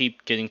gonna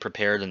keep getting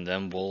prepared and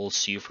then we'll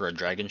see you for a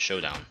dragon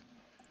showdown.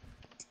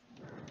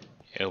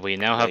 Yeah, we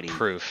now have Waiting.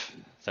 proof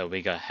that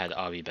we had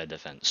obby bed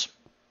defense.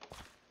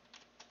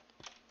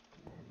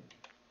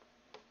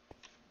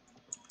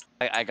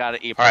 I got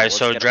it. Alright,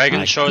 so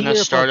dragon showdown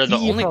has started. The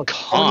Two only pearls,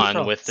 con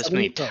pearls, with this 70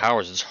 many pearls.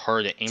 towers is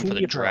hard to aim for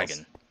the 2 pearls.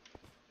 dragon.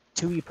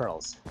 2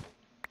 E-pearls.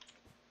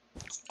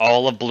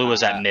 All of blue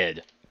is at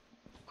mid.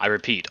 I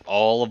repeat,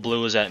 all of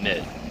blue is at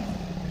mid.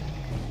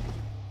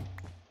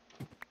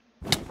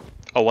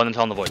 Oh, one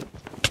intel in the void.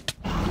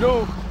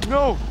 No,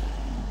 no.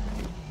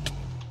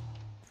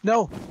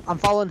 No, I'm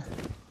falling.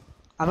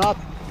 I'm up.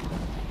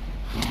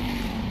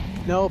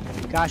 Nope.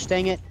 Gosh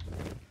dang it.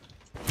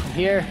 I'm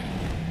here.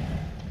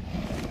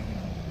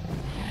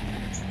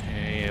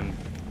 I am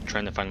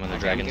trying to find one of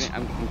the Okay, dragons.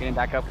 I'm getting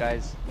back up,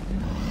 guys.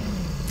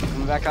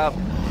 Coming back up.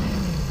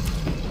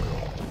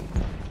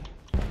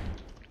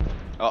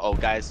 Uh-oh,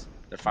 guys.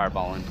 They're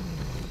fireballing.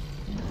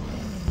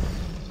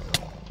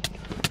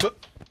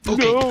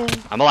 Okay. No.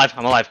 I'm alive,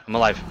 I'm alive, I'm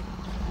alive.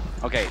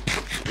 Okay,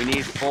 we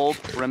need full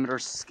perimeter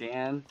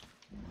scan.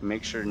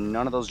 Make sure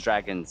none of those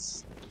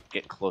dragons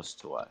get close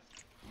to us.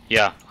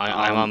 Yeah,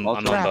 I'm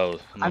on Crap.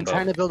 both. I'm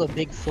trying to build a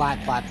big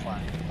flat platform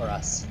for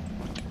us.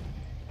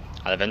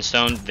 Out of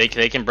endstone, they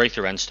can break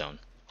through endstone.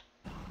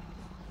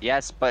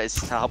 Yes, but it's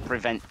to help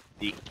prevent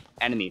the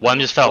enemy. One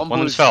just fell,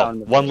 one just fell.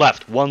 One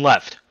left, one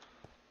left.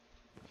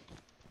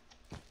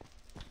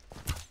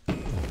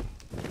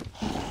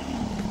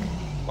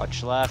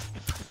 Watch left.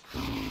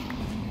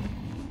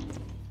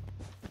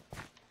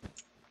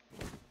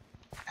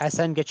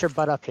 SN, get your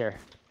butt up here.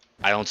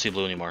 I don't see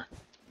blue anymore.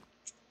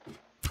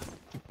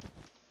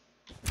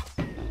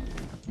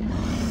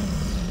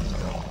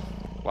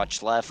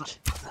 Watch left.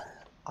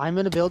 I'm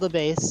gonna build a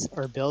base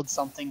or build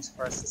something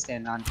for us to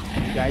stand on.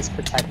 You guys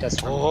protect us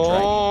from the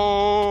dragon.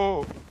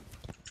 Oh!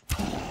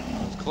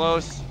 It's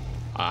close.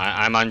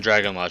 I'm on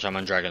Dragon Watch, I'm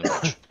on Dragon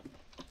Watch.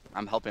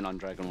 I'm helping on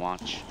Dragon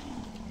Watch.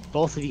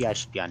 Both of you guys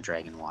should be on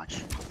Dragon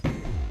Watch.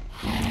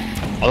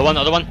 Other one,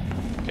 other one.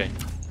 Okay.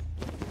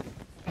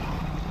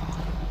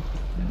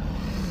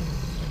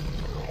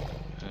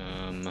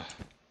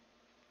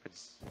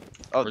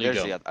 Oh, Where'd you there's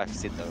go? the other. I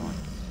see the other one.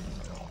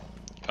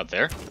 Up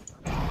there?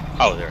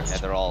 Oh, there it Yeah,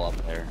 is. they're all up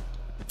there.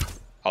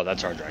 Oh,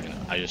 that's our dragon.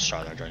 I just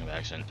shot our dragon by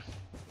accident.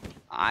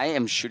 I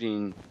am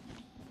shooting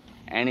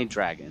any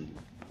dragon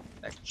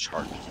that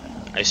charges at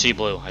us. I see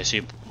blue. I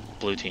see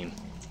blue team.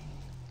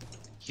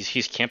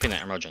 He's camping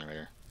that emerald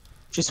generator.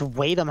 Just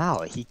wait him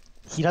out. He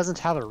doesn't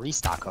have a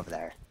restock over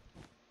there.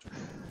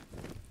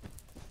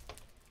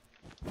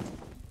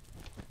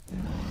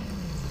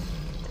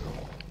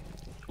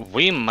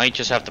 We might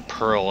just have to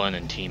pearl in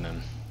and team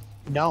him.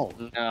 No.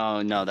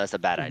 No, that's a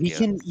bad We idea.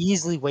 can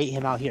easily wait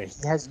him out here.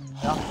 He has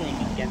nothing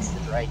against the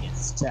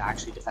dragons to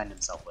actually defend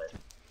himself with.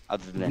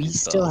 Other than We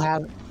his still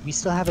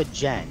bow. have a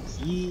gen.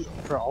 He,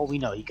 for all we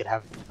know, he could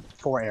have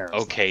 4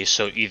 arrows. Okay,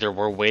 so either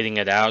we're waiting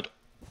it out,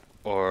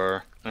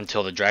 or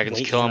until the dragons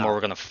Wait kill him him, or out.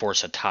 we're gonna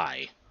force a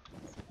tie.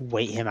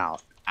 Wait him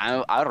out.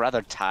 I'd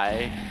rather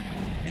tie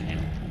than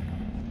him.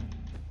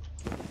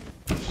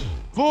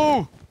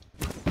 Boo!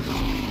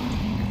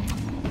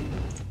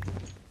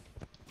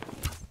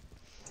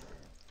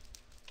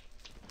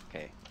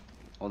 Okay,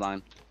 hold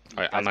on.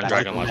 Alright, I'm on Back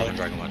dragon up. watch. I'm on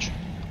dragon watch.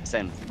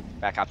 Send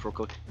back up real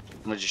quick.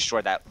 I'm gonna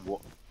destroy that. I'm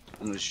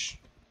gonna.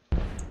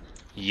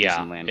 Yeah,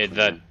 some land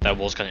for that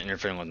wolf's kind of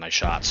interfering with my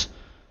shots.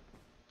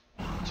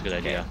 It's a good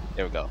idea.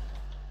 There we go.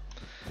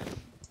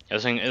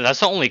 That's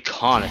the only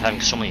con of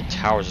having so many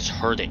towers. It's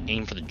hard to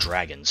aim for the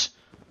dragons.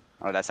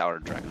 Oh, that's our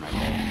dragon right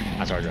there.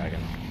 That's our dragon.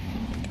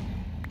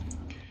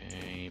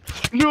 Okay.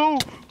 No!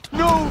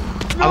 No!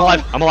 I'm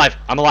alive! I'm alive!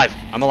 I'm alive!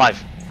 I'm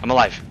alive! I'm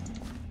alive!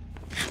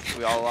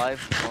 We all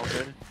alive? All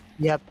good?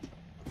 Yep.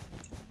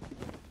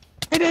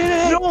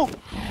 No!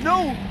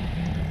 No!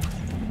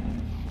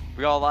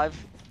 We all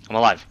alive? I'm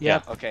alive.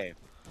 Yep. Yeah. Okay.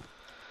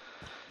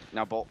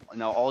 Now,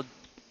 all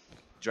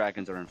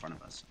dragons are in front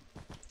of us.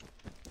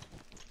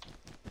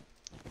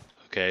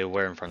 Okay,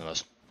 where in front of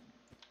us?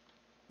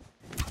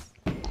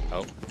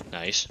 Oh,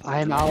 nice.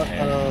 I'm out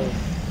of.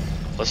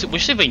 We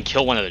see if we can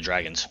kill one of the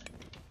dragons.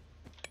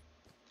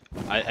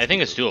 I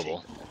think it's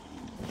doable.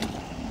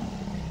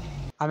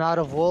 I'm out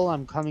of wool.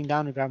 I'm coming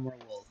down to grab more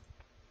wool.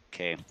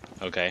 Okay.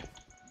 Okay.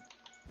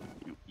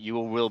 You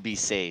will be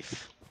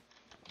safe.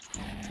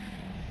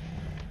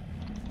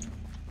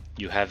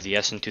 You have the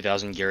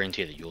SN2000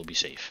 guarantee that you will be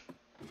safe.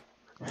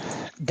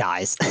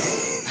 Dies.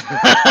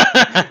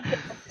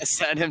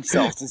 Sand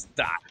himself just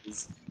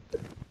dies.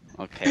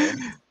 Okay.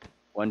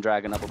 One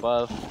dragon up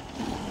above.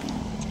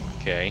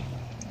 Okay.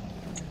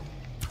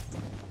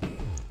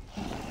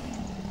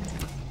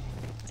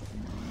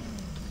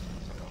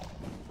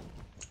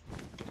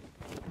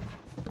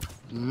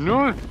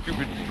 No,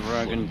 stupid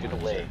dragon, get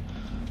away.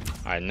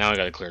 Alright, now I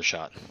got a clear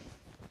shot.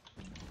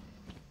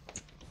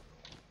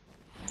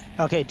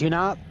 Okay, do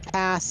not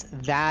pass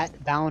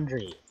that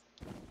boundary.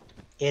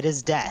 It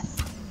is death.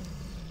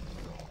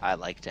 I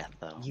like death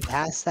though. You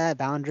pass that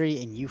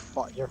boundary and you're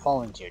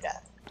falling to your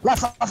death.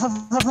 Left, left,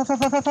 left, left, left,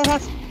 left, left, left,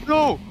 left.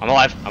 No! I'm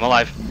alive. I'm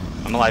alive.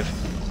 I'm alive.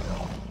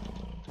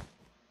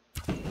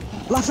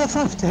 Left, left,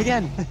 left,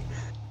 again.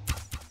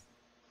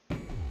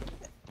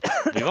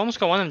 We've almost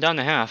got one of them down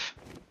to half.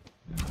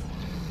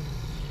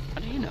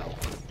 How do you know?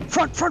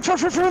 Front, front, front,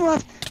 front, front,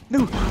 left.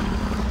 No.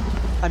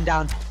 I'm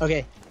down.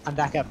 Okay, I'm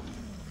back up.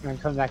 I'm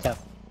coming back up.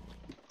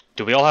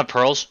 Do we all have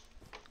pearls?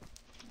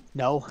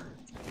 No.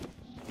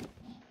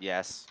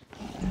 Yes.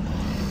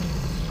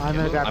 I'm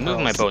gonna grab I'm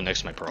moving my pearls. boat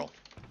next to my pearl.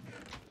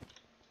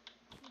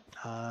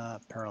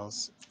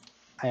 Pearls.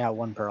 I got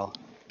 1 pearl.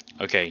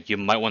 Okay, you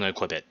might want to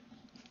equip it.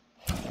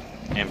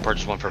 And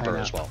purchase one for I Burr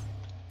know. as well.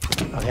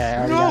 Okay, I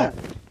already got it.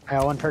 I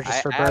got 1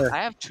 purchase for Burr. I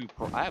have two.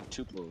 I have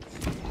 2 pearls.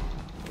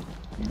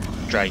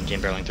 Dragon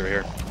came barreling through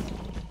here.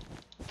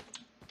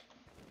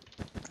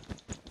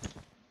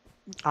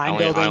 I'm I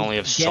building. only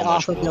have so Get much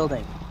off a wool.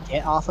 building.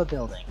 Get off a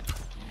building.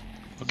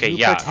 Okay, You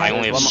yeah, protect- I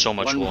only have One- so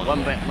much one- wool. One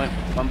One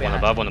behind.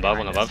 above, one above,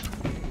 one behind us.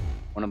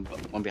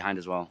 above. One behind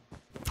as well.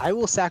 I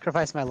will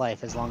sacrifice my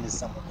life as long as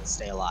someone will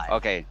stay alive.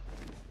 Okay.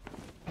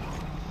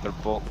 They're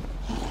both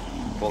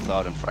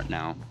out in front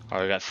now.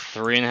 Alright, we got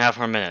 3.5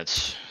 more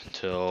minutes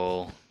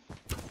till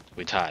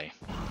we tie.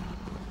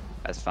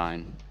 That's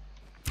fine.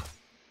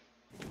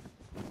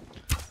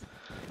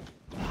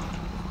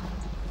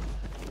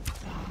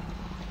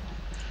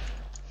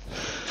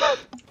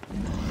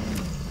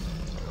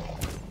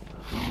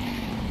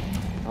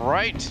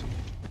 Right.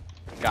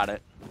 Got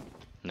it.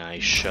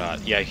 Nice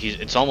shot. Yeah,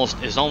 it's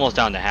almost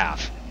down to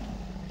half.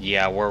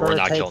 Yeah, we're Burr,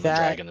 not take killing the that,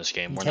 dragon this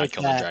game. We're not take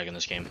killing the that. dragon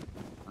this game.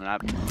 I'm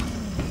not.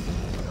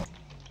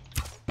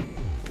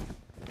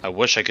 I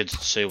wish I could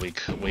say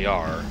we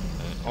are,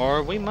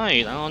 or we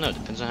might. I don't know.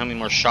 Depends on how many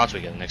more shots we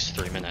get in the next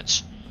 3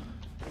 minutes.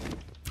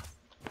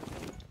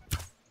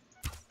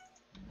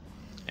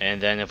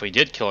 And then if we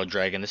did kill a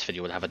dragon, this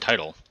video would have a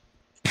title.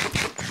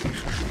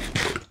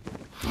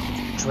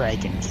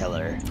 Dragon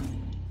Killer.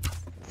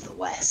 The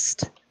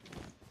West.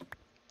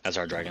 That's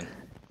our dragon.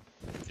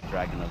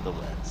 Dragon of the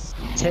West.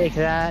 Take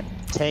that.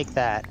 Take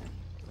that.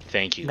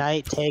 Thank you.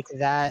 Knight, take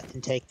that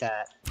and take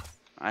that.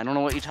 I don't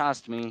know what you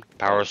tossed me.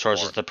 Power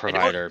source is the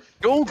provider.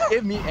 Don't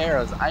give me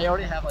arrows. I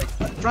already have like.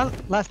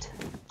 Front, left.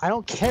 I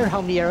don't care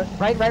how many arrows.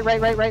 Right, right, right,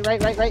 right, right,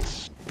 right, right,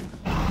 right.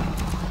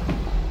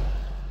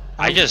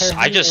 I don't care just how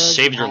I many just arrows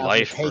saved you your have,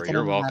 life, we're bro. taking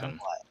You're them no matter welcome.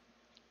 what.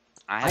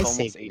 I I have almost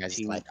saved your guys'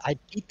 18. life. I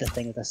beat the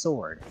thing with a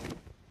sword.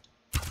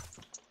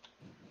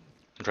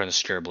 I'm trying to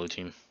scare blue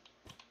team.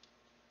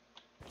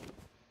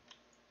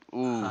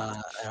 Ooh,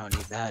 I don't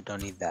need that.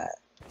 Don't need that.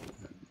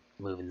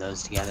 Moving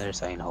those together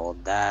so I can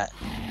hold that.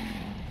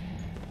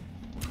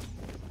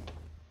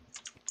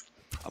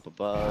 up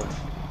above.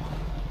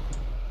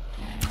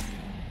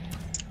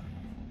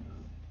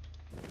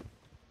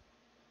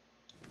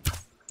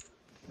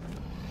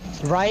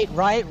 Right.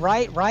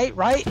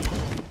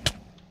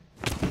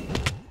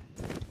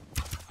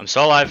 I'm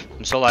still alive.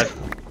 I'm still alive.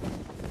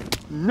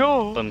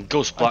 No! But I'm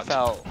ghost I blocked.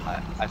 fell.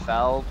 I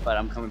fell, but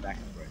I'm coming back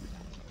up right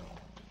now.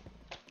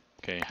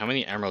 Okay, how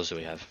many emeralds do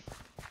we have?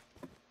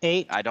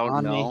 8. I don't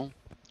on know. Me.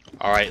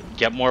 Alright,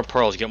 get more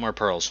pearls, get more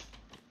pearls.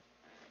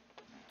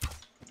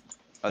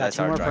 Oh, Got that's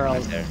 2 our more dragon right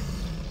pearls. there.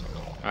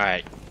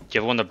 Alright,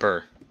 give one to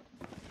Burr.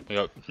 We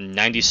got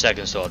 90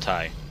 seconds till a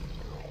tie.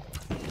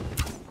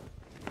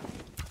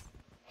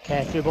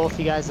 Okay, threw both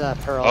you guys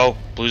pearl. Oh,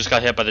 blue just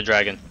got hit by the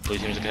dragon. Blue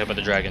team just got hit by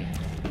the dragon.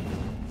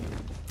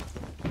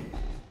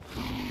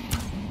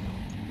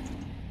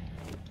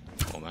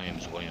 Oh, my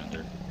aim's way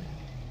under.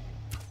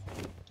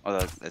 Oh,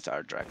 that's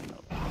our dragon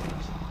though.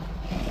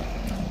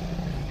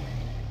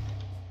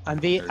 I'm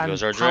There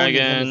goes our pounding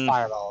him with dragon.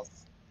 fireballs.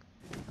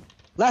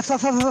 Left.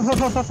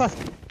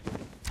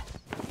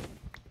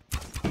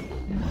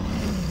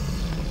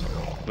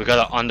 We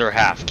got it under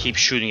half. Keep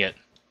shooting it.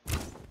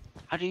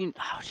 How do you know?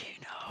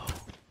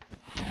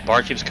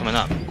 Bar keeps coming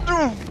up.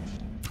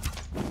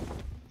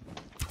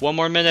 One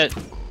more minute.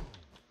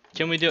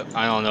 Can we do it?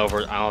 I don't know.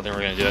 I don't think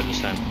we're gonna do it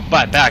this time.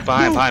 But back,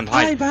 behind.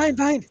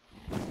 Behind.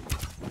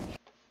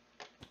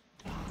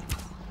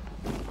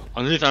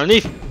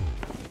 Underneath.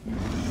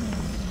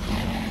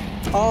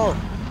 Oh,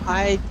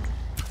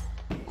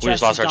 We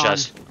just lost our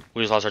chest. chest.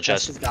 We just lost our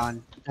Chest chest. is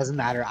gone. Doesn't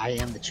matter. I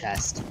am the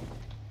chest.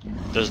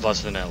 There's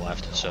less than a minute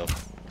left, so.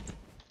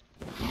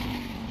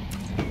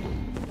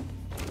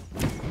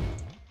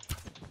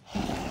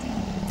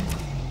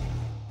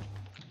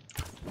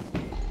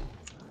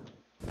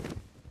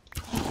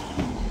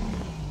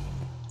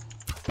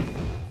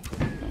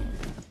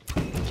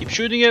 Keep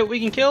shooting it. We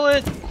can kill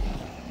it.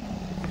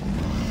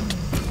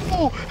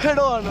 Oh, head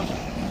on!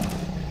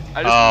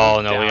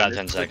 Oh no, we got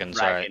 10 seconds.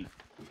 All right.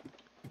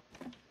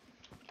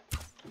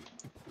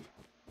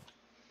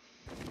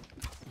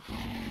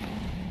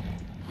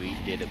 We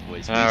did it,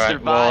 boys. All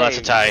right. Well, that's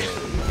a tie.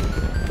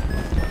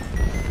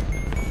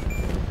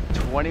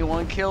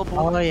 21 kill, boys.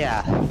 Oh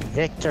yeah,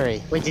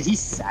 victory. Wait, did he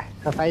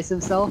sacrifice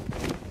himself?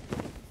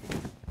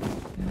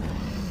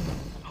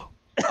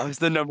 I was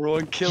the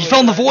 #1 killer. He fell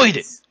in the void.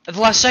 guys. At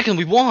the last second,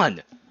 we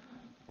won.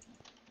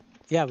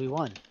 Yeah, we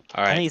won.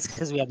 All I right. think it's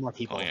because we had more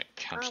people. Oh yeah,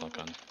 caps lock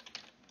on.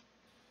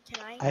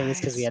 Can I? I think it's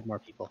because we had more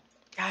people.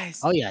 Guys.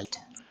 Oh yeah.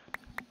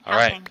 All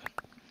right. Okay.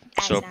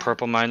 So SM.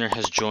 Purple Miner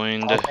has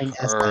joined Helping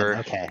our SN.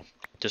 Okay.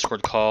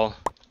 Discord call,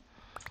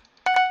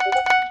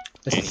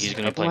 This and is he's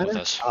gonna be Purple playing with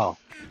Miner? us. Oh.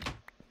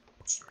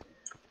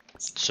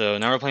 So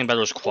now we're playing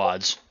Battles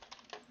Quads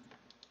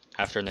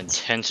after an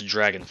intense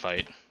dragon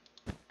fight.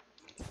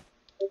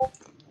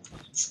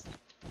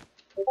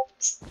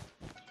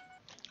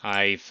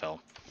 I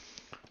fell.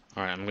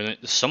 All right, I'm gonna.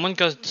 Someone's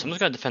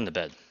gotta defend the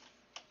bed.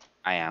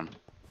 I am.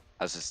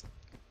 I was just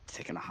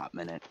taking a hot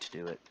minute to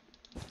do it.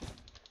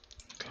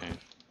 Okay.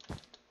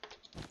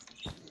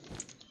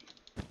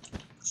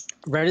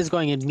 Red is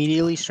going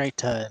immediately straight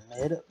to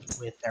mid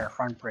with their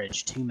front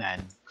bridge. 2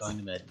 men going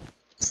to mid.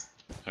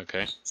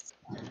 Okay.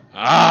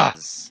 Ah!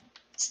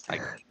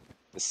 Like,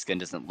 the skin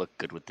doesn't look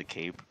good with the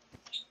cape.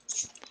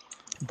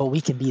 But we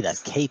can be the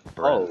cape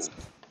bros.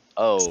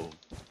 Oh.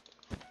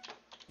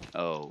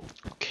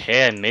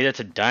 Okay, I made it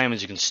to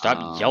diamonds. You can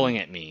stop yelling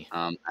at me.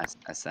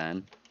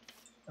 SN.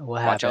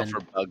 What Watch out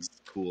happened? for Bugs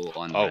Cool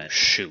on Oh red.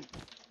 shoot!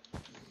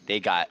 They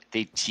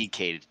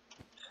TK'd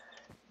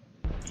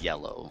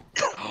yellow.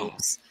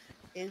 Oops.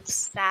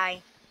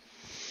 Sorry.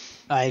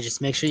 Alright,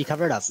 just make sure you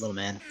cover it up, little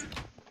man.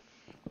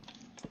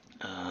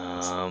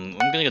 I'm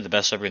gonna get the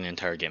best server in the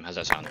entire game. How's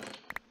that sound?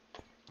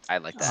 I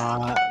like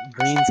that.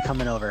 Green's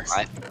coming over.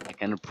 I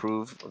can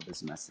approve of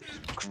this message.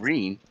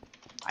 Green?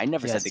 I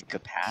never Yes. said they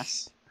could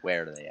pass.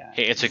 Where are they at?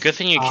 Hey, it's a good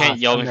thing you can't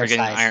yell at me from for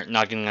getting their side.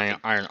 not getting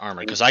iron armor,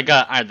 because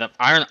the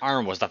iron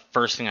armor was the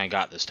first thing I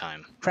got this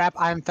time. Crap,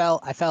 I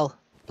fell.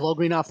 Blow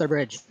green off their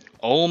bridge.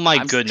 Oh my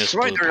I'm goodness,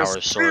 sure blue there's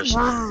power source.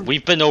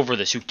 We've been over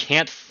this. You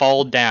can't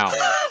fall down.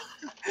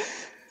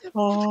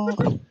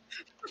 Oh.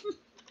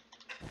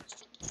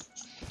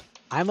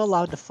 I'm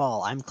allowed to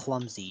fall. I'm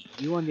clumsy.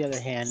 You, on the other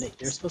hand,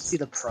 you're supposed to be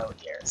the pro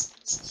here.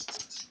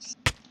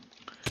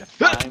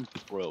 Define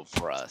pro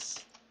for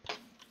us.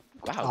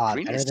 Wow,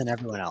 green Better is than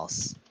everyone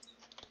else.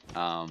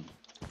 um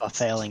But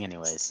failing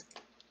anyways.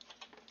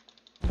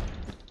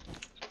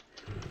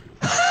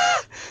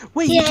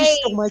 Wait, you just Yay.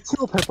 stole my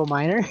kill, Purple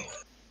Miner.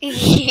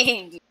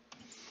 Yay.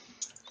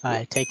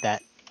 Alright, take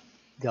that.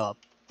 Go up.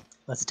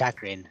 Let's attack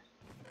green.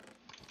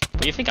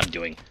 What do you think I'm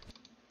doing?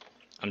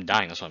 I'm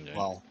dying. That's what I'm doing.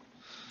 Well,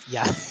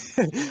 yeah. I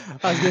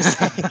was gonna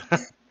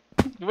say.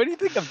 What do you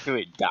think I'm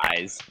doing,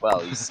 guys?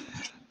 Well, you see,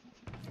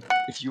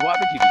 if you want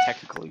me to be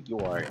technical, you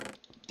are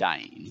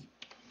dying.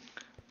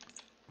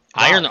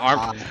 Iron Wow,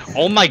 armor.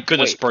 Oh my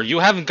goodness, Wait. Burr, you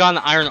haven't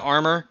gotten iron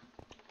armor?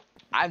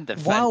 I'm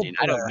defending.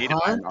 I don't Burr, need huh?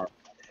 an iron armor.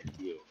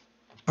 You.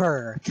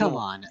 Burr, come No,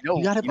 on. no,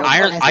 You gotta you know put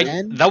Iron. what? I.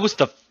 SN, That was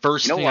the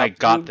first You know thing what, I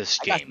got Boone? this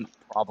I got game. some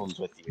problems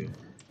with you.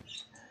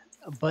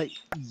 but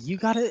you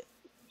gotta.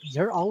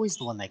 You're always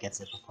the one that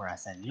gets it before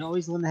SN. You're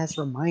always the one that has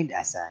to remind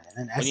SN, and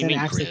then What do you SN mean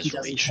acts Green like he is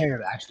doesn't reach? care,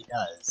 but actually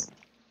does.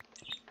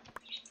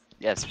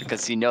 Yes,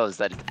 because he knows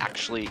that it's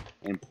actually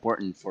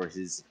important for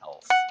his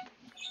health.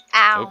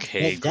 Ow.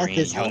 Okay, But death Green,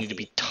 is you need to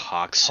be healthy.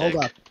 toxic.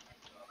 Hold up.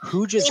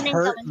 Who just Green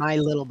hurt incoming. my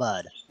little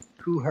bud?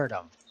 Who hurt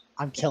him?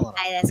 I'm killing him.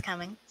 Hi, that's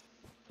coming.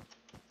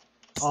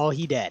 Oh,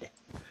 he dead.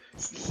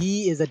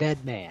 He is a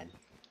dead man.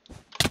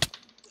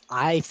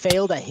 I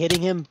failed at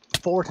hitting him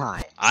 4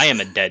 times. I am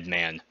a dead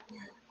man.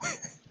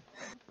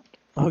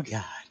 Oh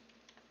god.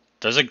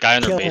 There's a guy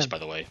on their Kill base, him. by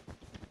the way.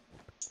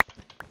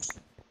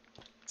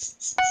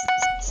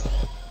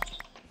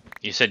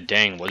 You said,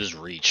 dang, what is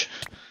reach?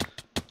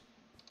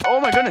 Oh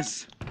my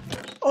goodness!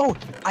 Oh,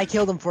 I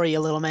killed him for you,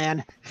 little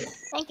man.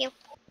 Thank you.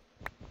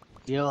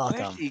 You're Where did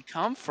welcome. he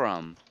come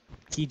from?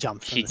 He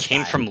jumped from He the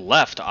came sky. from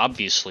left,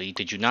 obviously.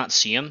 Did you not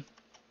see him?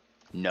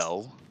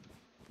 No.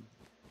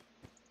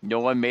 No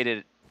one made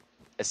it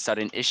a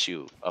sudden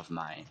issue of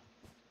mine.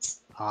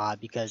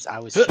 Because I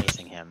was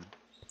chasing him.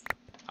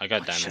 I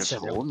got You should diamonds. have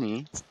told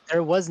me.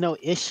 There was no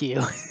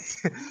issue.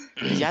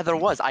 Yeah, there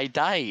was. I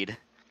died.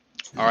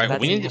 All right, That's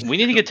we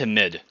need to get to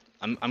mid.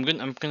 I'm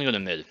gonna go to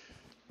mid.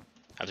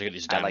 I have to get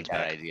these I like diamonds that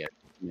back. idea.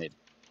 Mid.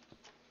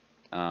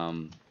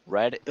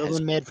 Red has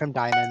Building mid from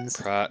diamonds.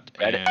 Prot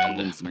red and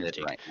owns mid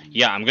multi. right now.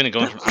 Yeah, I'm gonna go.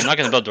 I'm not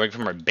gonna build directly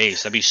from our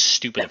base. That'd be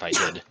stupid if I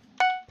did.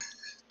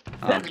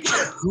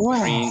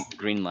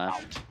 Green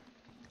left.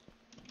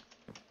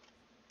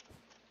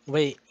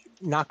 Wait,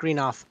 knock green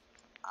off.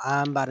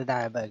 I'm about to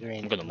die by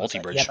green. I'm gonna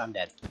multi-bridge. Yep, I'm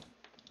dead.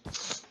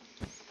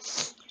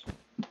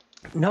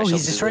 No, I shall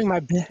he's do destroying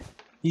it. my.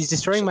 He's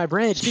destroying my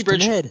bridge. Speed to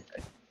bridge. mid.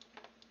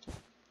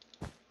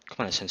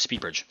 Come on, send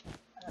speed bridge.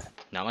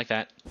 Not like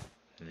that.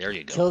 There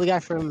you go. Kill the guy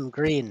from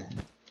green.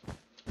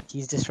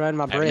 He's destroying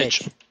my I have an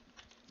itch. bridge.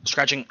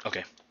 Scratching.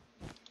 Okay.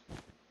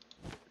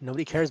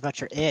 Nobody cares about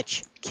your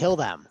itch. Kill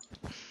them.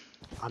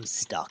 I'm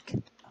stuck.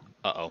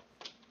 Uh-oh.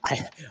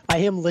 I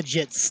am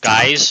legit stuck.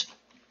 Guys,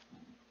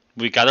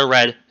 we got a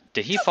red.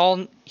 Did he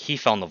fall? He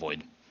fell in the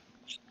void.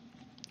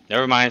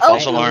 Never mind. Oh.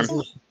 False alarm.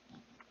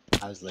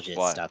 I was legit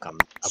What? stuck on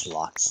a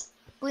block.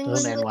 Green, Oh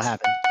green, man, green. what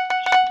happened?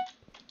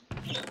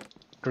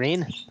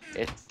 Green?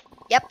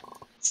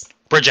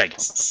 Bridge egg.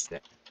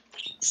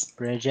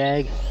 Bridge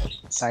egg.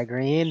 By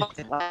green.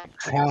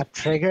 Trap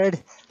triggered.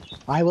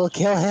 I will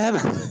kill him.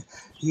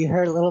 You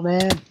hurt, little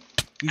man.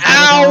 He's gonna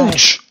die.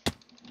 Ouch!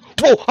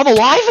 Whoa, I'm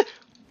alive?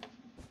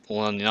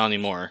 Well, not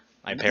anymore.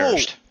 I No.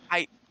 perished.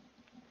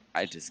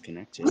 I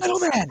disconnected. Little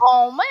man.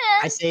 Oh man.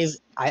 I saved.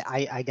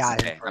 I got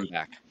Okay, him. I'm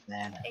back.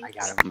 Man, I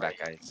got him. I'm back,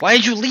 guys. Why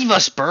did you leave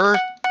us, Burr?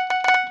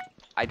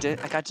 I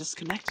got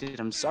disconnected.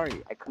 I'm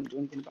sorry. I couldn't do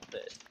anything about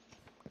it.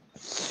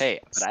 Hey,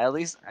 but at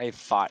least I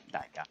fought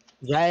that guy.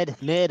 Red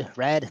mid.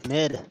 Red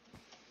mid.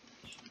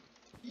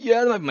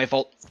 Yeah, that might be my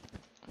fault.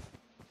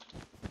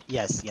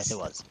 Yes, it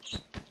was.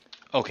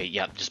 Okay,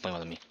 yeah, just blame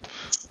it on me.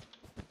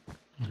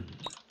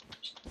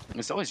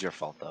 It's always your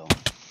fault, though.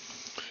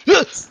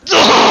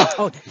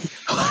 Oh.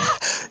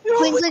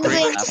 Green, green,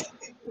 green.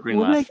 Green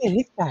What did I left. get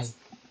hit by?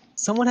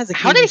 Someone has a.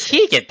 How kiwi did stick.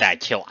 he get that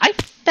kill? I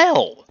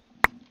fell.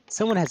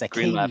 Someone has a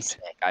Green kiwi left.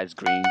 stick. Guys,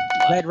 green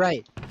Red left.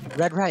 right.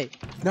 Red right.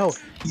 No.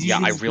 he's Yeah,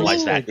 I using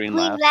realized green. that. Green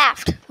Green left.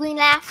 left. Green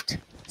left.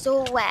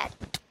 So red.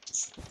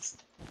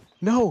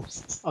 No.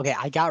 Okay,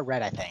 I got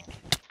red. I think.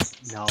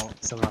 No,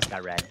 someone else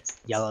got red.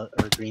 Yellow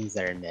or green's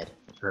there in mid,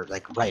 or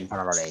like right in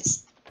front of our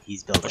base.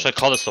 He's building. What should I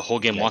call this? The whole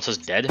game wants us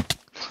dead?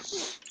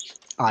 It's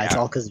Yeah.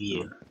 all because of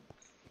you.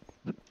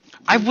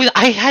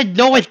 I had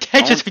no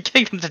intention of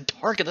getting them to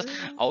target us.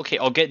 Okay,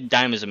 I'll get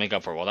diamonds to make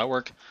up for it. Will that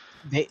work?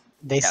 They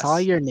Yes. saw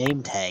your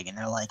name tag and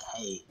they're like,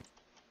 "Hey,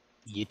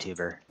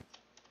 YouTuber."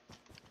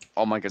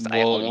 Oh my goodness, I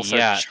Well, almost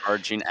yeah. started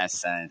charging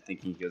SN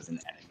thinking he was an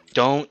enemy.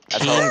 Don't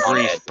That's team all I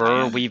grief, wanted,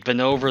 Burr. man. We've been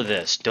over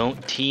this.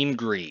 Don't team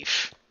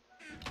grief.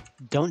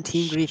 Don't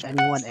team grief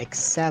anyone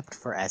except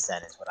for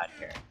SN is what I'm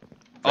hearing.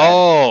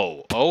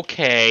 Oh,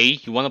 okay.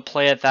 You want to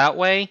play it that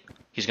way?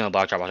 He's gonna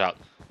block drop out.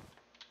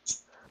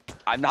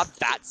 I'm not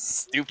that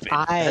stupid.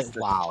 I- That's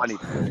the wow. funny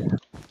thing.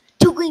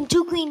 Two green,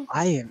 two green.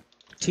 I am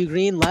 2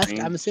 green left.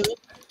 Green. I'm assuming.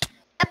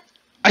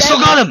 I still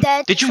got him!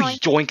 Dead, Did you sorry.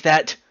 yoink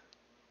that?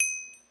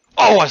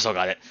 Oh, I still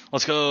got it.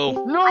 Let's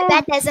go. I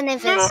bet there's an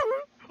invis.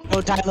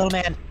 Don't die, little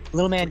man.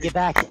 Little man, get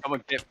back. Come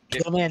on, get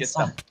Little man,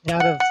 stuff. stop. Get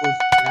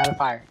out of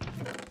fire.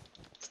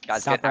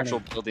 Guys, Stop get actual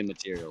running. building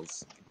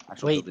materials.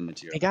 Actual Wait, building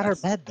materials. They got our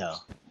guys. bed though.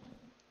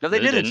 No, they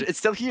They didn't. didn't. It's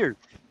still here.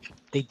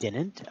 They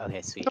didn't.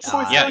 Okay, sweet. Of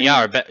course Yeah, not. yeah.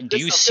 Our bed. Do Get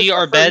you stuff, see get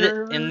our stuff. bed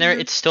in there?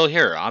 It's still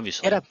here,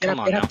 obviously. Get up, get Come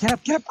up, on get now. up, get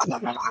up, get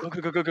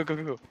up.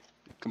 Go.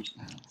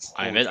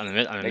 I'm in mid. I'm in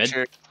Make mid.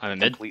 sure I'm in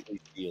mid.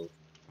 completely sealed.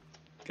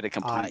 Get a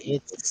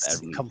complete. It's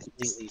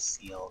completely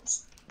sealed.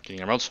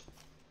 Getting emeralds.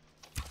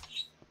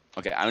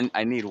 Okay,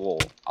 I need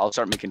wool. I'll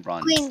start making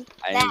runs. Queen,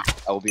 I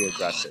will be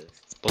aggressive.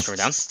 Bullshit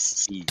down.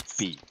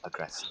 Be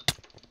aggressive.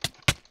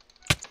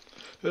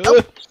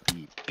 Help!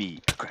 Be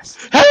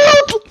aggressive.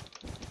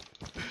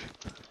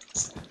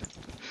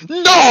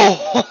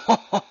 No!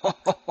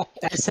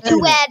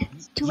 Too bad.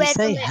 Too You bad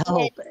say for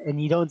help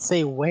and you don't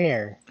say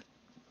where.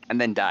 And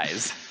then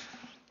dies.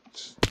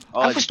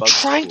 Oh, I it's was Bug's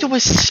trying cool. to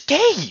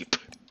escape.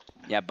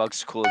 Yeah,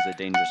 Bug's cool is a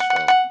dangerous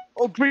foe.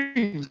 Oh,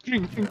 green.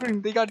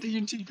 They got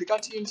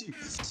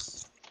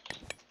TNT.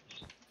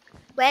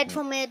 Red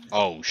for mid.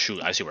 Oh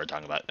shoot! I see what we're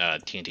talking about.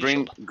 TNT Green,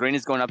 shield. green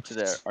is going up to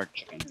their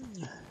archery.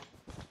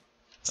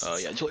 Oh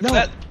yeah, too late No. for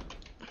that.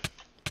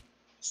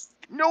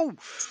 No.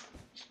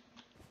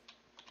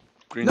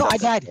 Green's No, up I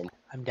there. died.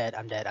 I'm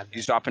dead.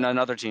 He's dropping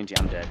another TNT.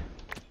 I'm dead.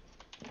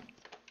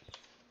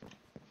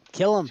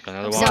 Kill him.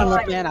 Another I'm one. Come on, sorry.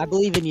 little man. I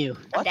believe in you.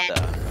 What dead.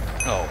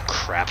 the? Oh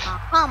crap!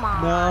 Oh, come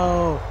on.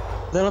 No.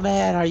 Little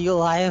man, are you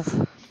alive?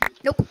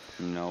 Nope.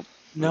 We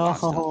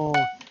lost him. No.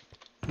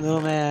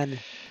 Little man.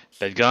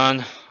 Bed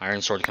gone. Iron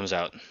sword comes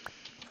out.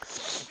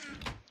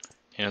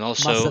 And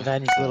Must also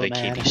avenge little the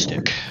man. KB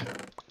stick.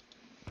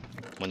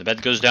 When the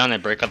bed goes down, I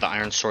break out the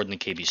iron sword and the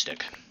KB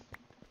stick.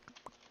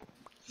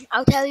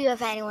 I'll tell you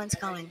if anyone's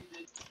coming.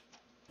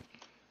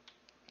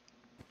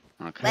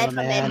 Okay. Red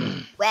Little for mid.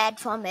 man. Red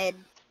for mid.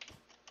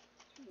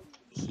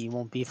 He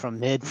won't be from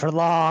mid for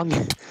long.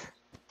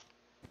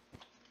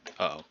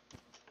 Uh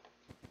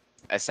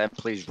oh. SM,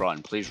 please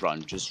run. Please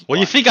run. Just What do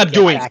you run. think I'm Get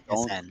doing? back,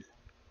 Don't- SN.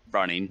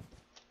 Running,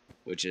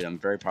 which I'm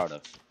very proud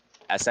of.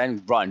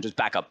 SN, run. Just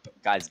back up,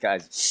 guys.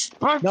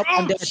 Nope,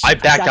 I'm dead. I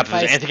backed up. If Sacrificed.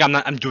 there's anything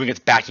I'm doing, it's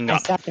backing I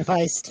up.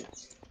 sacrificed.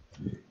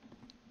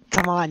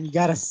 Come on, you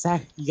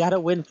gotta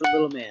win for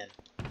little man.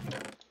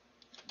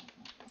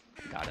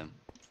 Got him.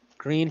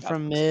 Green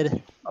from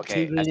mid.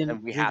 Okay, Two green SM,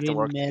 and we two have to green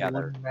work mid,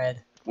 together. one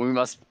red. We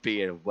must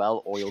be a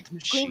well-oiled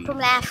machine. Green from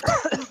left.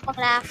 Green from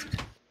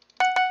left.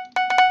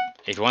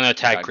 If you want to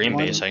attack Got green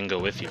one. base, I can go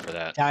with you for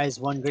that. Guys,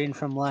 one green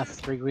from left,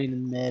 three green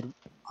in mid,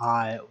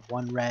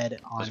 one red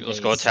on Let's base,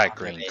 go attack on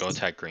green. red Go base.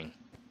 attack green.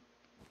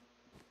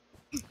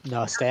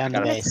 No, stay on the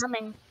Got it. base.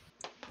 Coming.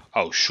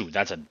 Oh shoot,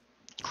 that's a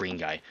green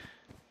guy.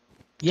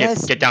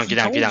 Yes. get down, he get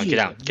down, told get down, you. get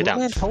down, get Little down.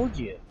 man told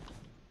you.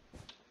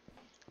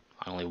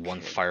 Only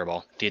one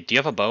fireball. Do you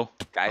have a bow?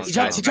 Guys, He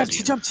Okay, jumped. He I'll jumped. grab He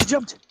you. jumped. He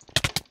jumped.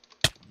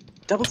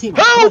 Double team.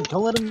 Come Help! on,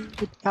 don't let him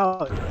get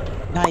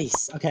out.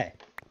 Nice. Okay.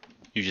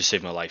 You just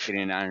saved my life.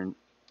 Getting an iron.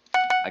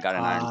 I got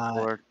an iron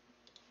sword.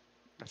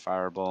 A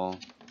fireball.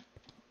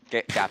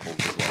 Get Gapple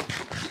as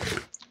well.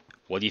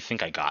 What do you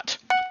think I got?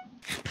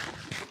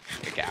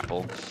 Get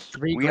Gapple.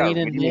 Three We are green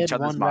in reading mid, each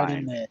other's one red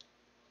in mind. mid.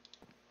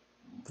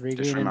 Three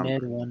Just green in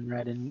mid,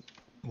 remember.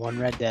 one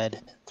red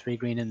dead. Three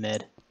green in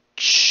mid.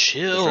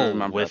 Chill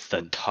remember with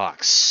the that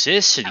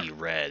toxicity,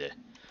 Red.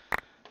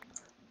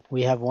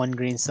 We have one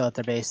green still at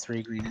their base,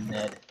 three green in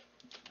mid.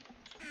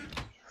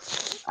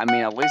 I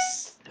mean, at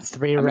least.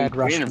 Three I mean, red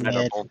green rushing and red are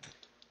mid. both.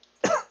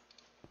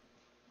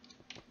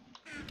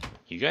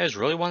 You guys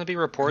really want to be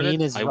reported?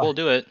 Green is I will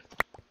do it.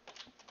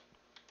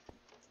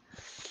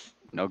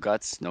 No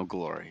guts, no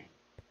glory.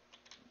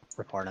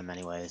 Report them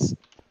anyways.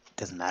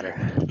 Doesn't matter.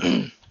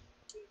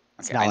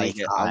 It's Okay, not I like need to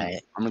get, I.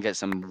 I'm gonna get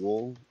some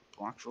wool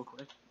blocks real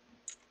quick.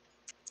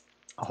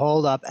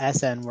 Hold up,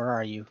 SN. Where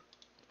are you?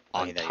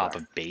 On Okay, there you top are.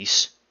 of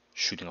base,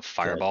 shooting a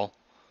fireball.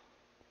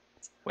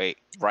 Wait,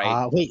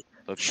 right. Wait.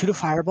 Look, Shoot a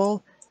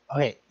fireball.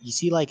 Okay, you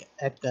see like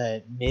at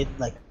the mid,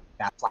 like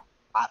that flat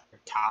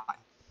top.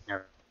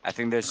 I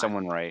think there's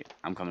someone right.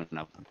 I'm coming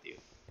up with you.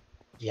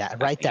 Yeah,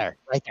 right there,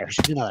 right there.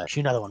 Shoot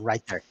another one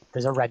right there.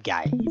 There's a red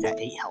guy. He's at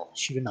 8 health.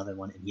 Shoot another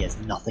one, and he has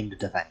nothing to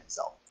defend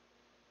himself.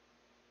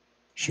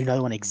 Shoot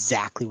another one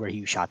exactly where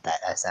you shot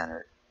that SN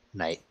or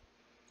knight.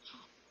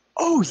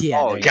 Oh yeah,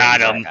 Oh, there you got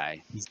go. that him.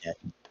 guy. He's dead.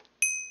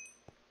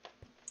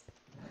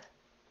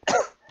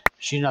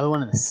 Shoot another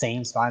one in the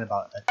same spot.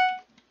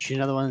 Shoot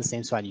another one in the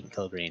same spot. You can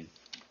kill green.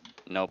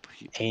 Nope.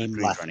 Aim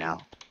Green's left running.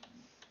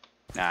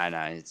 now.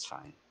 Nah, it's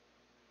fine.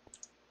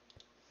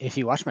 If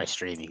you watch my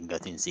stream, you can go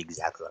through and see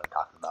exactly what I'm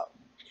talking about.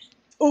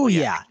 Oh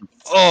yeah.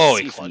 Oh,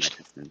 he See from clutched.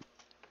 that distance.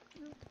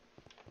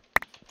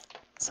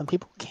 Some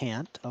people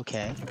can't.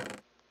 Okay.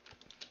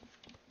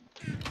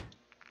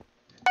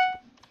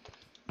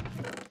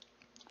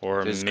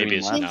 Or There's maybe green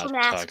it's left. not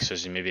Green left.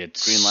 toxicity. Maybe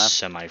it's Green left.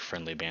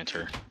 semi-friendly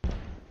banter.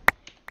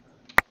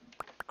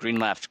 Green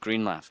left.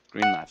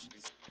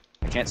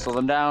 I can't slow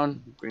them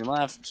down. Green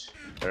left.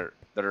 They're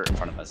in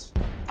front of us.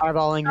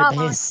 Fireballing Oh, the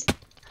my. base.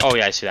 Oh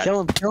yeah, I see that.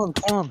 Kill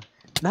him.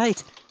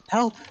 Knight,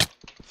 help.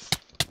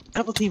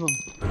 Double team him.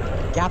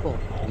 Gapple.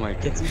 Oh my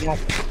god. Get some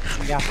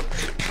gapple.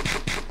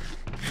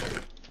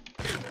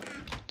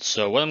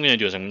 So what I'm gonna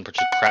do is I'm gonna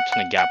purchase a crap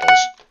ton of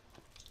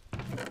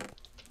gapples.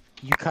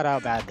 You cut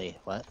out badly.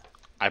 What?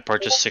 I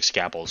purchased 6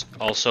 gapples.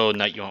 Also,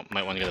 Knight, you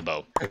might want to get a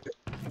bow.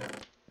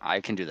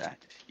 I can do that.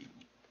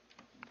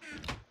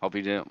 Hope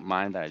you didn't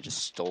mind that I just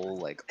stole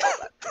like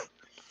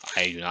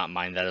I do not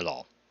mind that at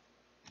all.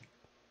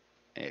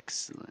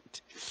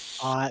 Excellent.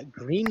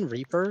 Green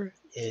Reaper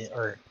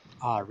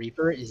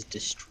Reaper is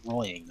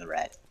destroying the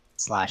red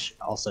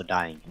 / also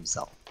dying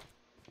himself.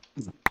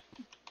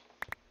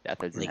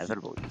 Death is Like,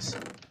 inevitable, you see.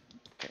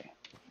 Okay.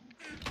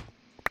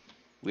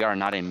 We are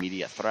not an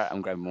immediate threat.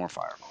 I'm grabbing more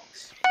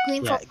fireballs.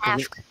 Green Yeah, from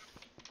left.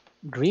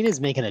 Green is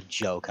making a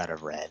joke out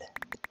of red.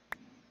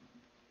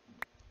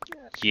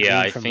 Yeah, Green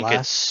I from think left.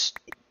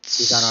 it's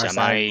He's on our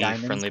side of diamonds.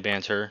 semi-friendly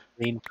banter.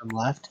 Green from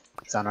left.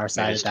 He's on our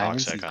side it's of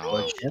diamonds. toxic, He's I don't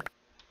board know. ship.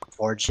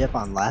 Board ship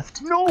on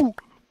left. No!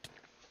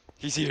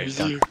 He's here, Okay, he's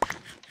done. here.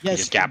 Yes,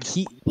 just gapped.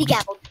 He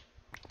gabbled.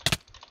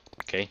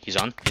 Okay, he's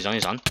on. He's on.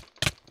 He's on.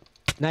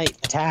 Knight,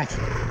 attack.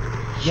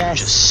 You Yes.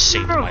 just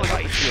saved my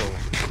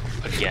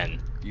life again.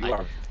 You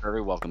are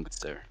very welcome, good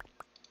sir.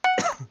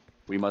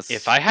 We must.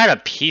 If I had a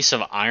piece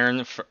of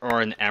iron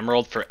or an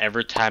emerald for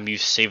every time you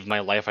saved my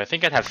life, I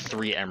think I'd have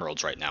 3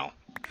 emeralds right now.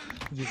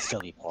 You'd still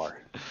be poor.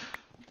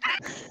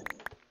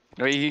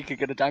 No, he could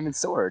get a diamond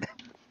sword.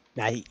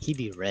 Nah, he'd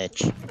be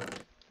rich.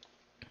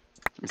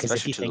 Because if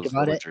Especially you to think those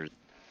about it, villagers.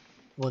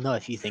 well, no,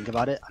 if you think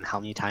about it, on how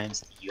many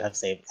times you have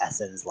saved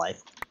SN's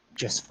life,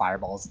 just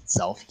fireballs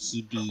itself,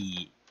 he'd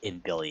be in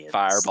billions.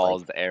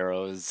 Fireballs,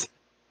 arrows.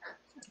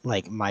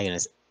 Like, my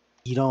goodness,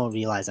 you don't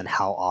realize on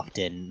how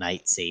often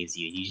Knight saves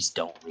you. You just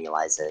don't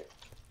realize it.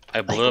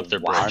 I blew up their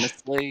wow. bridge.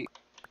 Honestly,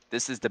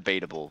 this is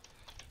debatable,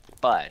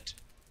 but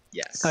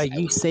yes. I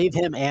You will. save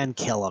him and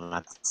kill him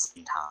at the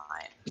same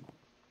time.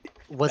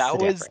 What's That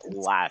the was difference?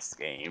 last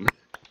game.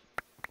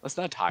 Let's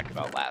not talk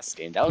about last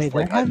game. That was Wait,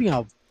 they're like having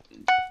a.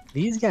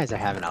 These guys are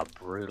having a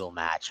brutal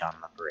match on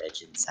the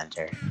bridge in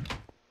center.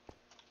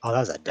 Oh, that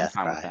was a I'm death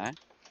fine with cry. that.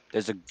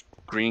 There's a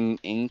green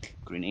ink.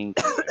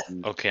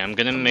 Okay, I'm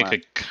gonna From make a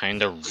left.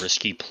 kind of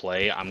risky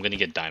play. I'm gonna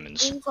get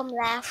diamonds. Green from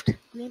left.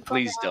 Green from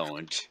Please left.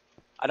 don't.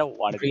 I don't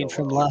want to be Green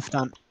from alone.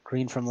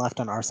 left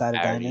on our side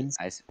of I already- diamonds.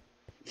 I s-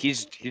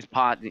 He's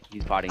potting.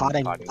 He's potting.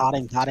 Potting.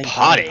 Potting.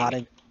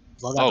 Potting?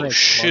 Blow that Oh, bridge. Blow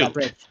shoot. that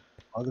bridge.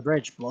 Blow the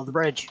bridge. Blow the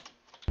bridge.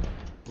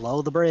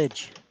 Blow the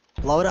bridge.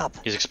 Blow it up.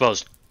 He's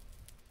exposed.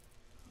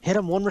 Hit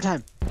him one more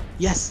time.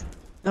 Yes.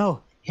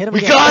 No. Hit him We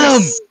again. got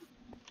him! Yes!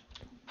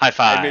 High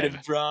I made him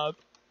five. drop.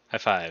 High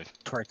five.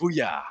 Twerk.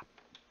 Booyah!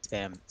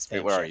 Spam.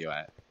 Wait, where are you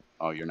at?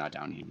 Oh, you're not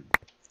down here.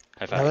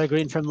 High five. Another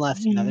green from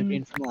left. Another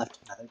green from left.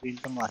 Another green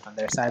from left. On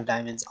their side of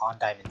diamonds. On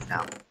diamonds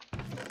now.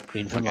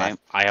 Green from Okay. left.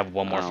 I have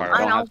one more I fireball.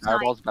 don't have outside.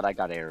 fireballs, but I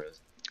got arrows.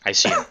 I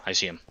see him. I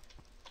see him.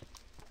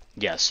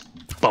 Yes.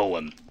 Bow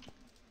him.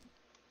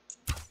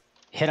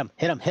 Hit him.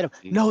 Hit him. Hit him.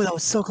 No, that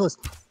was so close.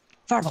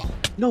 Fireball.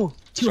 No.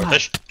 Too high.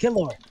 Swordfish. Get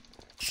lower.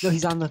 No,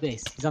 he's on the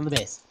base. He's on the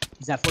base.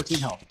 He's at 14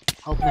 health.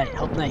 Help Knight.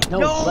 Help Knight. No.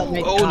 Let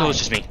Knight Oh die. no, it's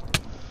just me.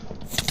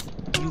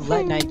 You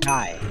let Knight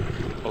die.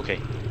 Okay.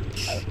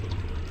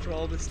 For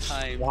all this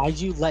time. Why'd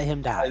you let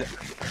him die?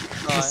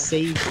 He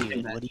saved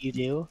you. What do you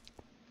do?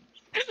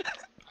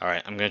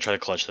 Alright, I'm gonna try to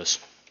clutch this.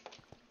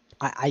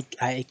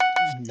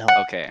 No.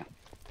 Okay.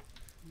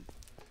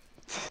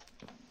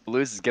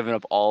 Blues has given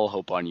up all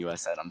hope on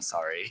USN. I'm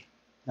sorry.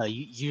 No,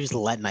 you just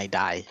let Knight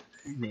die.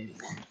 I'm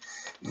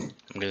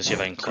gonna see if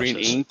I can clutch Green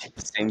this. ink,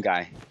 same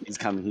guy. He's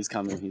coming. He's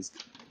coming.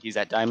 He's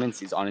at diamonds.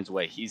 He's on his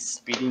way. He's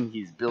speeding.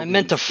 He's I building.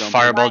 meant to he's jumping.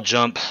 fireball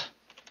jump.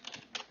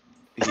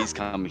 He's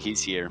coming.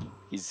 He's here.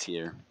 He's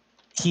here.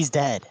 He's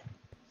dead.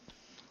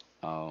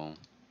 Oh.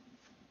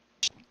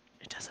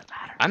 It doesn't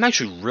matter. I'm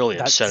actually really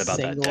That upset about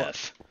that single-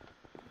 death.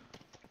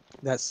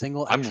 That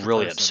single. I'm extra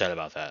really person. upset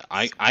about that.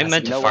 I Yes, meant you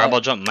to know fireball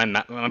what? jump. My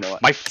know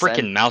what? freaking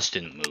Send- mouse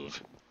didn't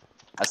move.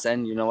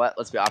 Asen, you know what?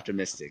 Let's be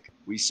optimistic.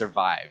 We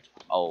survived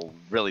a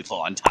really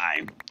long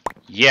time.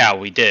 Yeah,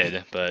 we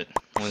did, but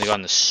only got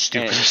in the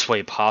stupidest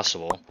way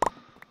possible.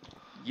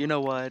 You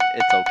know what?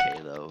 It's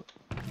okay though.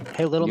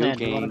 Hey, little New man,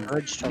 do you want game, a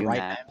bridge to new right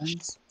match.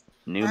 diamonds?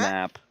 New Huh?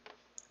 map.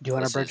 Do you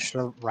want a This bridge is-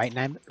 to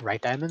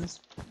right diamonds?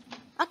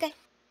 Okay.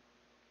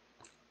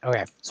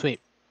 Okay, sweet.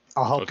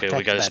 I'll help. Okay, we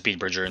protect got a that. speed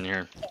bridger in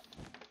here.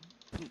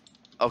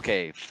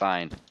 Okay,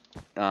 fine.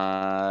 You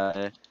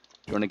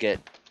wanna get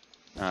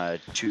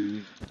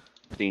 2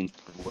 things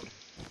of wood?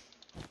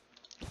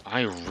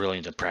 I really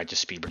need to practice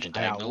speed bridging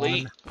I got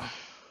diagonally.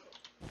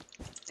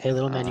 Hey,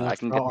 little man, you I want to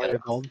can throw get all the your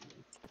other- gold?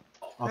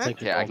 I'll Huh?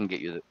 take your Yeah, I gold. can get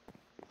you the.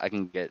 I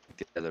can get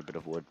the other bit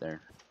of wood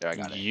there. There, I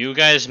got it. You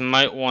guys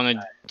might want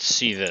to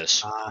see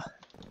this.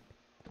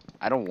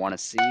 I don't want to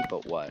see,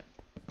 but what?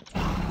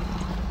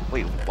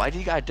 Wait, why do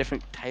you got a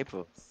different type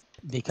of?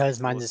 Because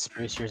mine's is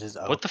spruce, yours is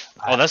oak. What the?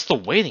 Oh, that's the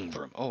waiting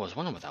room. Oh, I was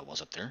wondering what that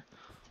was up there.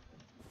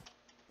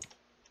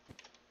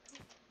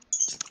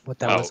 What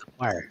that Oh. was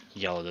where?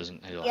 Yellow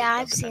doesn't. It'll Yeah,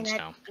 have I've seen defense it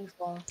now.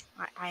 before.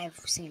 I have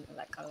seen it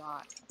like a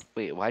lot.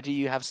 Wait, why do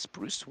you have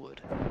spruce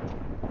wood?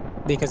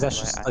 Because that's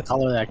Why just I- the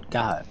color that I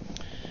got.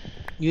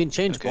 You can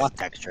change Okay. block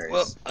textures.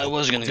 Well, I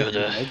was gonna go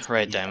Different to reds,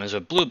 right yeah. diamonds,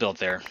 but blue built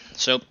there.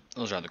 So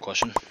those are out of the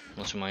question.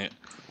 Unless we might,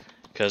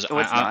 because No,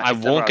 it's not. I It's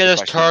never won't out get of us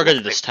the question.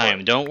 targeted We'll this fight for time.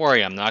 it. Don't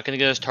worry, I'm not gonna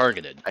get us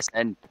targeted. I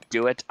said,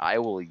 do it. I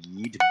will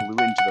yeet blue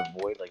into the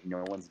void like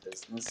no one's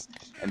business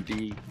and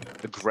be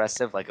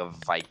aggressive like a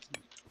Viking.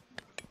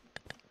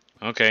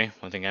 Okay,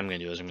 one thing I'm gonna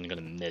do is I'm gonna go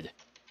to mid.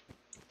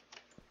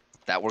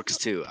 That works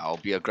too. I'll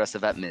be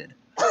aggressive at mid.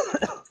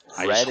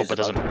 I Red just hope is it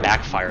doesn't about-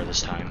 backfire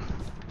this time.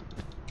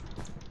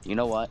 You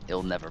know what?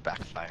 It'll never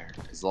backfire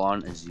as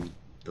long as you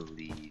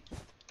believe.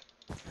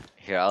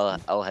 Here,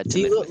 I'll head to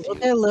See, mid look, with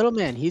look you. at little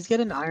man. He's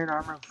getting iron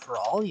armor for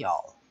all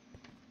y'all.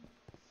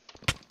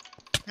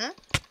 Huh?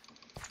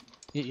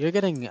 You're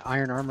getting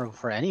iron armor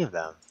for any of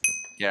them.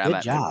 Here, I'm Good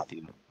at job. mid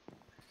with you.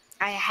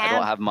 I I don't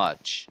have. have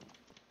much,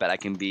 but I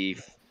can be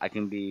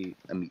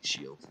a meat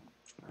shield.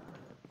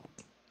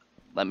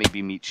 Let me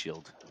be meat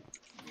shield.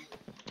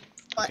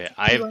 Okay,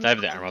 I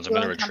have the emeralds. I'm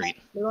gonna retreat.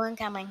 Blue one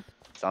coming.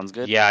 Sounds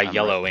good? Yeah, I'm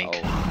yellow right- ink.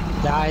 oh,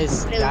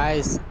 Guys,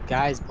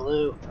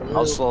 blue.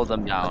 I'll slow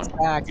them down.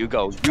 Back. You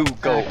go.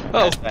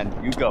 Oh.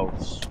 Aspen, you go.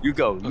 You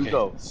Okay.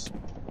 go.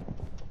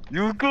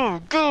 You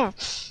go.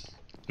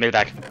 Made it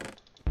back.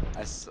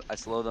 I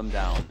slow them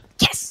down.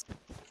 Yes.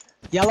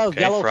 Yellow,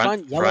 Okay, yellow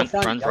front, yellow front,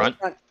 front, front,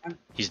 yellow front.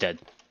 He's dead.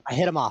 I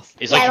hit him off.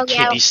 It's like Yellow, you can't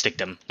yellow.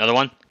 de-sticked him. Another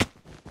one.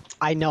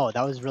 I know,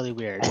 that was really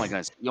weird. Oh my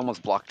goodness, you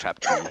almost block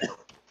trapped me.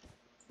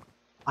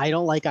 I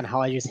don't like on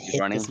how I just hit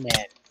running? this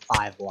man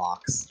 5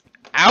 blocks.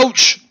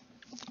 Ouch!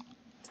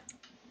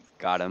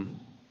 Got him.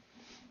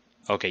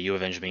 Okay, you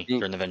avenged me.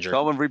 You're an avenger.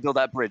 Someone rebuild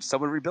that bridge. Then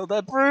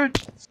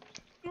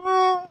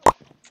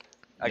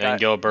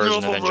go Bird's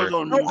an avenger.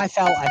 No, I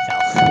fell.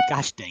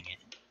 Gosh dang it.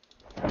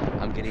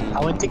 I'm getting.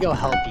 I went to go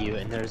help you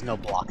and there's no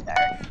block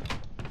there.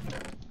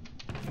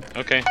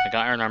 Okay, I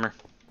got iron armor.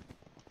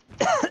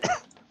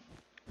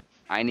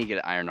 I need to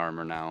get iron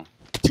armor now.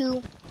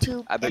 Two.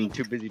 I've been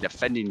too busy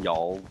defending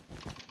y'all.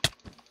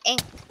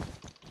 Ink.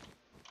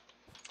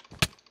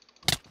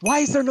 Why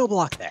is there no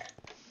block there?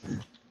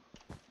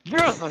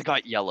 Yes, I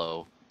got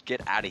yellow.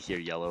 Get out of here,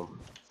 yellow.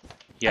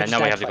 Yeah, I just now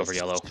we died have to go twice. for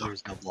yellow.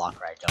 There's no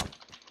block right jump.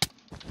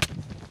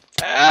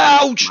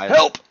 Ouch! My-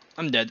 Help!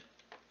 I'm dead.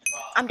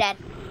 I'm dead.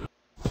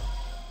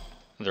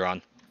 They're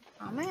on.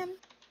 Oh man.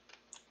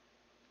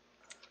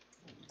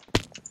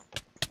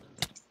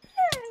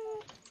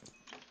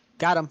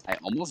 Got him. I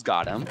almost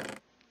got him.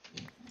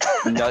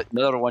 No,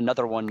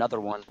 another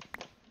one.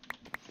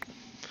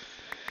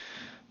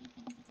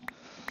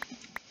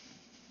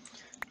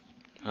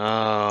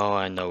 Oh,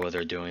 I know what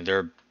they're doing.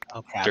 They're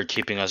Okay.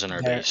 keeping us in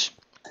our They're- base.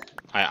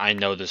 I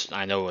know this.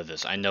 I know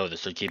this.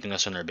 They're keeping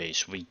us in our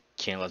base. We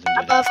can't let them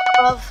do that.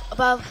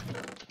 Above.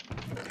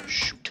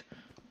 Shoot.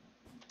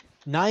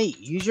 Knight,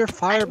 use your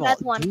fireball.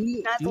 That's one.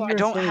 Do That's one. I your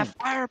don't thing. have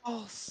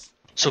fireballs.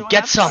 So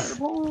get some.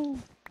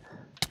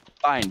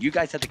 Fine, you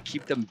guys have to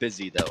keep them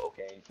busy though,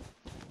 okay?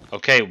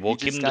 Okay, we'll You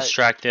keep just them got-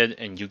 distracted,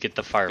 and you get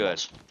the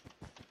fireballs.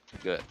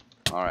 Good.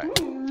 All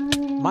right.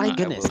 My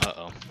goodness,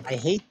 Uh-oh. I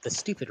hate the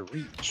stupid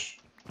reach.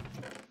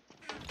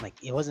 Like,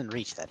 it wasn't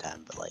reach that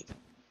time, but like...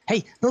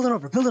 Hey, build it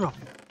over!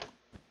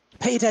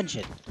 Pay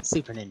attention,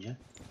 Super Ninja.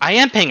 I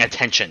am paying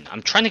attention.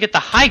 I'm trying to get the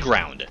high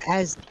ground.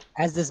 As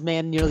this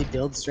man nearly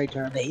builds straight to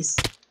our base,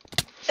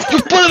 You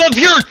put it up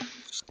here!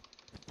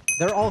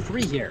 they're all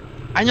 3 here.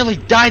 I nearly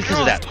died because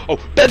of that. Oh,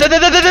 bed!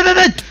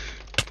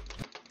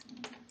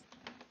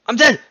 I'm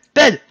dead!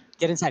 Bed!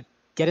 Get inside.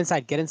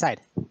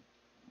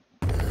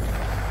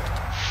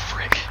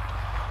 Frick.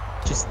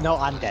 Just, no,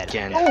 I'm dead.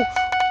 Again.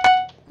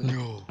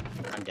 No.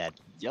 I'm dead.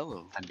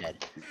 Yellow. I'm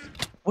dead.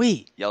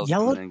 Wait, Yellow's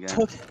yellow coming again.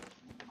 took...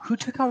 Who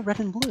took out red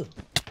and blue?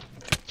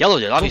 Yellow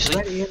did, obviously.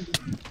 Red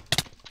and...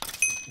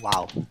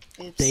 Wow.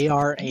 Oops. They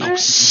are a... You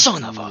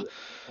son of a...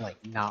 Like,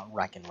 not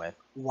reckon with.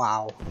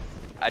 Wow.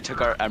 I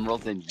took our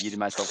emeralds and yeeted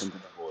myself into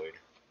the void.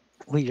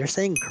 Wait, you're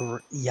saying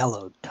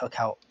yellow took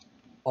out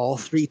all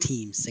 3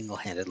 teams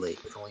single-handedly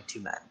with only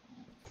 2 men?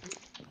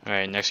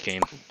 Alright, next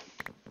game.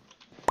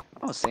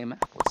 Oh, same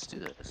map. Let's do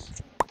this.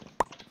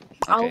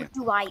 I'll Okay.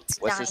 do white. What's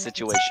the diamonds.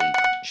 situation?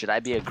 Should I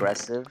be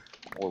aggressive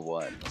or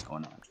what? What's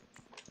going on?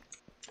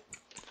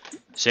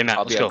 Same map,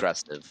 I'll let's be go.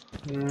 aggressive.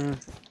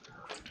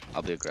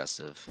 I'll be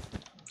aggressive.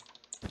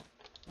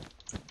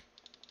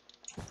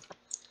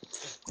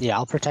 Yeah,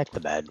 I'll protect the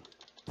bed.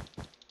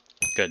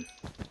 Good.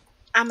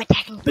 I'm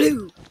attacking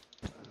blue.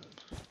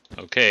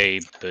 Okay,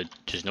 but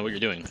just know what you're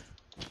doing.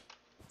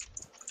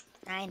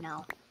 I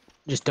know.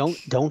 Just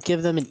don't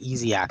give them an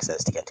easy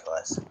access to get to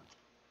us.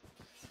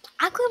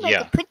 I'm gonna make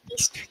Yeah. it pretty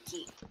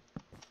tricky.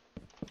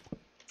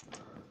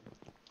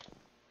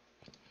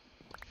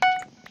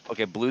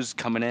 Okay, blue's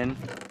coming in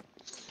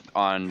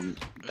on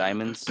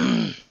diamonds.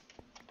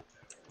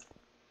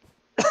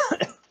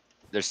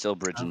 They're still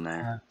bridging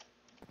there.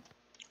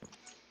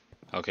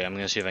 Okay, I'm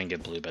gonna see if I can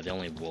get blue, but they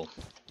only wool.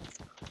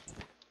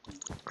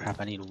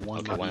 Crap, I need one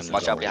Okay, more one piece of of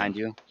Watch out gold. behind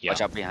you. Yeah.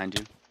 Watch out behind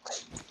you.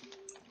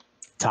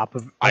 Top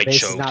of I our base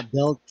is choked. not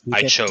built. Keep I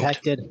it choked.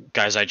 protected.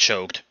 Guys, I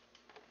choked.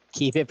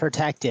 Keep it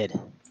protected.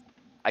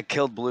 I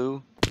killed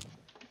blue.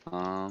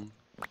 I'm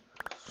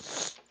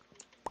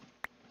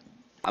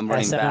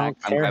running I back. don't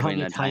I'm care how grabbing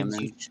many a times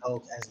diamond. you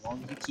choke, as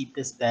long as you keep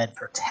this bed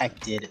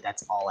protected,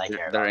 that's all I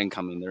care They're about.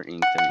 incoming. They're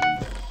in.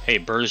 Hey,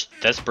 Burr's,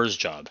 that's Burr's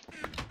job.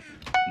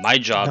 My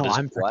job No, is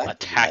I'm protecting the bed.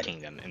 attacking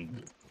them.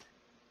 And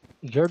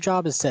Your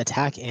job is to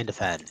attack and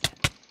defend.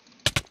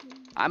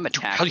 I'm how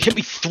attacking. you hit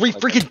me 3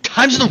 Like freaking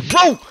times in a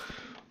row?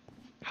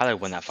 How did I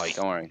win that fight?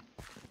 Don't worry.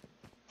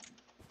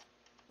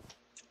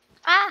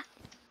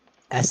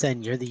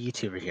 SN, you're the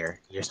YouTuber here.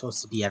 You're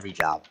supposed to be every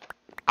job.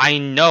 I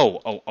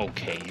know. Oh,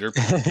 okay. You're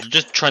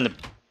just trying to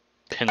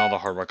pin all the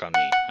hard work on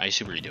me. I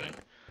see what you're doing.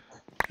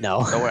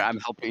 No. Don't worry, I'm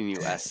helping you,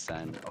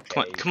 SN.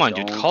 Okay. Come on,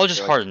 dude. Don't College is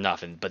feel hard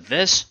enough, but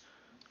this.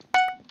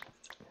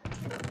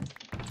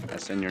 like-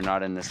 SN, you're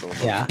not in this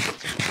little. Yeah.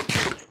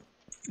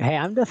 Hey,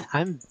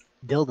 I'm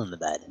building the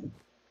bed.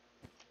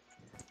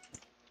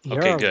 You're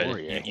Okay, a good.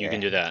 warrior You here. can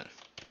do that.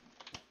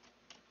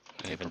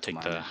 I Okay, even take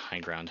Pokemon. the high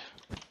ground.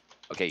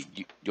 Okay,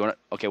 you want?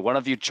 Okay, one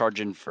of you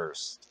charge in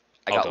first.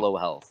 I got Okay. low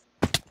health.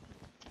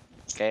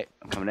 Okay,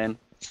 I'm coming in.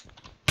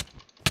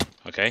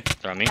 Okay,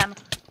 throw me.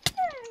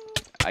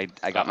 I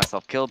got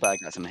myself killed, but I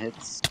got some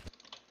hits.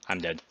 I'm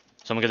dead.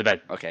 Someone get to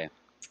bed. Okay.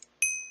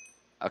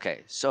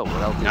 Okay, so what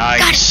I'll do?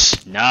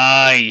 Nice,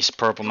 nice,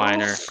 purple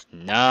miner. Hey,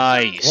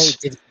 Nice.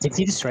 did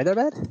he destroy their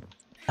bed?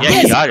 Yeah,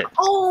 Yes! you got it.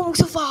 Oh,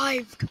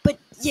 survived! But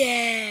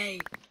yay!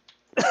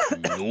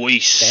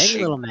 Nice.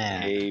 Dang, little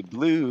man. Hey,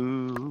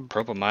 blue.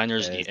 Purple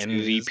miner's the It is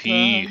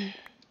MVP. time.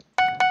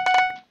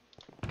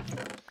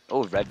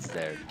 Oh, red's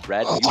there.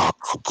 Red.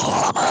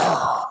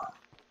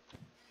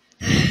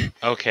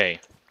 Okay.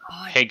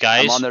 Oh, Hey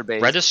guys, on their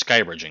base. red is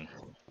skybridging.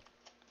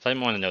 I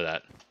didn't want to know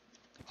that.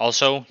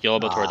 Also, yellow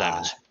both our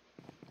diamonds.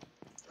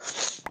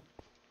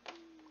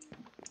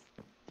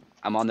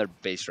 I'm on their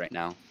base right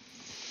now.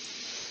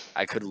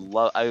 I could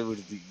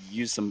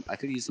use some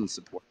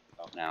support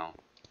out now.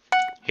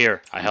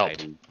 Here, I I'm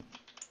helped. hiding.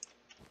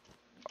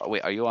 Oh,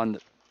 wait, are you on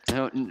the?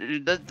 No,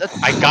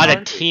 that's I got a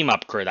hard. team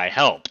upgrade. I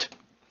helped.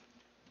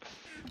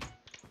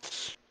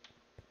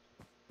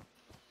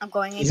 I'm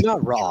going He's into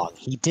not wrong.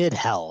 He did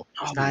help.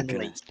 Oh He's my not in the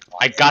goodness.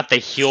 I got the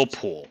heal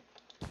pool.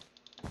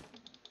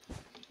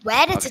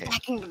 Red is Okay.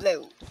 attacking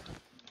blue.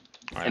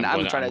 Alright, And I'm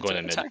I'm trying going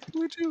to to mid. attack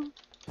blue too.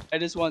 I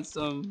just want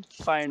some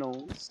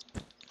finals.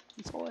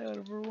 That's all I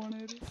ever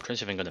wanted.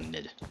 Chris even go to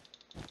mid.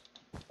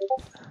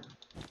 Don't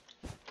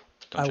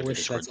I check your wish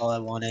Discord. that's all I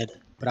wanted,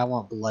 but I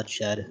want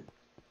bloodshed.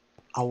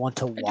 I want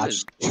to do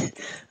watch.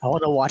 I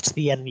want to watch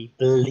the enemy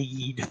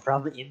bleed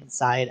from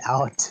inside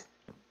out,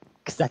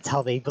 because that's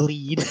how they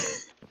bleed.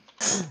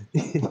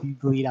 You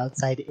bleed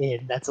outside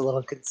in. That's a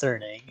little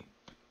concerning.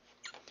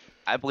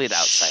 I bleed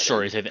outside.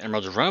 Sorry to say the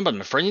emeralds are run, but I'm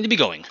afraid I need to be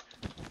going.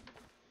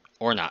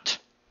 Or not.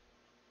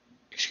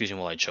 Excuse me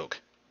while I choke.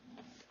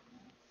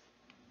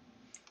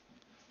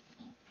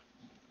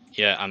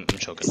 Yeah, I'm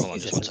choking. Hold on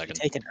just one second.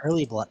 Take an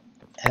early blood.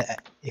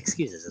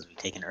 Excuses as we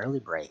take an early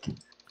break.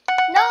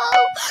 No!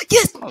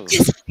 Yes! Oh.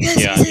 Yes!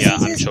 Yes! Yeah, yes, yeah,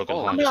 yes, I'm yes. choking.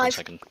 Hold on I'm just one alive.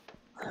 second.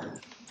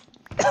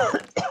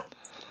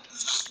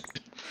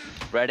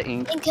 Red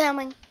ink.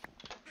 Incoming.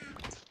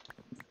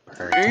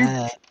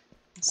 Perfect.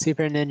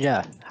 Super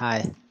Ninja.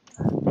 Hi.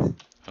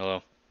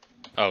 Hello.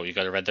 Oh, you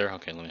got a red there?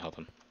 Okay, let me help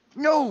him.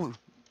 No.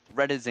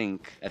 Red is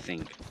ink. I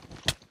think.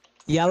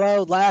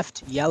 Yellow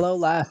left. Yellow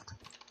left.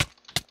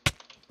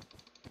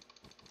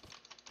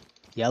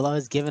 Yellow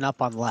has given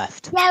up on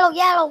left.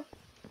 Yellow!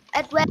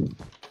 At red.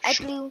 At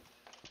Shoot. blue.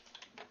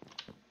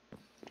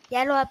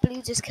 Yellow at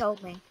blue just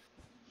killed me.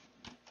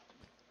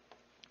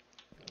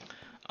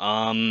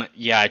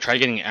 Yeah, I tried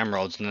getting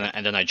emeralds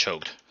and then I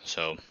choked.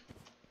 So,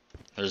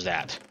 there's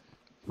that.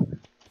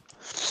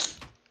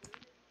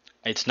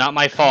 It's not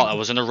my fault. I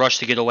was in a rush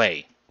to get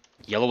away.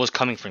 Yellow was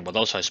coming for me. What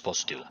else was I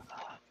supposed to do?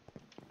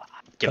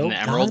 Give him Go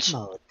the emeralds?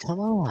 God mode. Come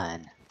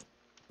on.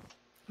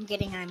 I'm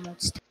getting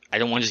emeralds. I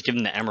don't want to just give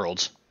him the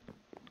emeralds.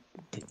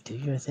 Do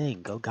your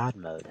thing. Go God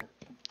mode.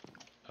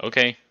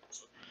 Okay.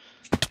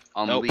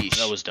 Nope, Unleash.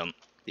 that was dumb.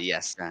 the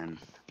SN.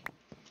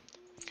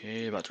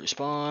 Okay, about to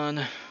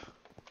respawn.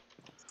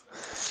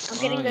 I'm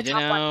getting the Get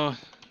top one. now.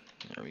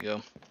 There we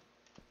go.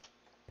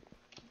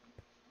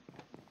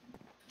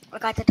 I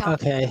got the top.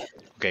 Okay.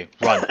 Okay,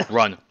 run,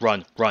 run,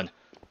 run, run.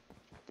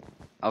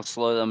 I'll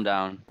slow them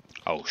down.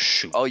 Oh,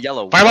 shoot. Oh,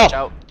 yellow. Fireball! Watch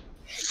out.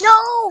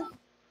 No!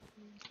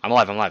 I'm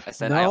alive, I'm alive.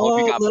 SN, I hope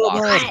you got little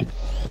blocked.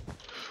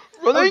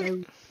 boy. Running! Oh,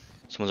 no.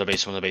 Someone's at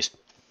base, someone's at base.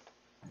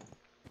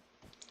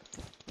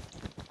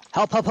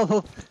 Help, help, help,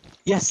 help.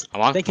 Yes.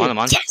 I'm on, Thank I'm you. on, I'm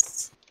on.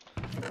 Yes!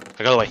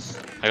 I got away.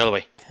 I got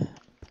away.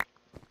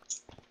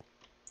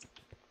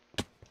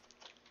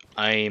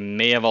 I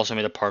may have also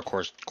made a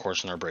parkour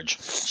course on our bridge.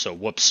 So,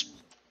 whoops.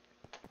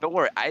 Don't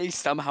worry, I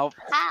somehow.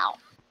 How?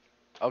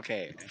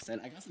 Okay, SN,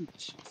 I got some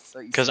issues. So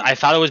you Because see, I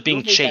thought I was you being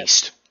made that-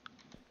 chased.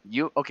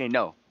 Okay,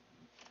 no.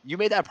 You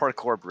made that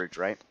parkour bridge,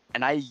 right?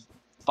 And I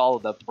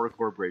followed the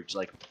parkour bridge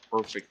like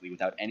perfectly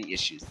without any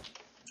issues.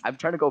 I'm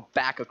trying to go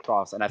back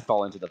across and I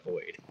fall into the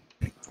void.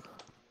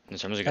 And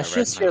someone's got That's a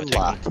red. just I'm your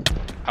gonna take luck. them.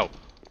 Oh.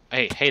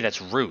 Hey,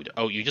 that's rude.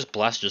 Oh, you just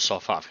blasted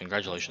yourself off.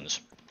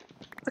 Congratulations.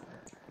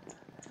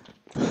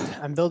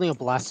 I'm building a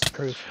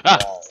blast-proof Ah!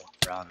 wall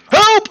around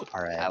Help!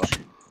 our Ow. edge.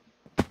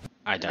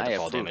 I And died I to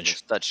fall approve damage.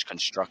 of such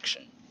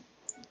construction.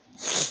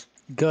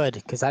 Good,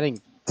 because I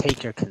didn't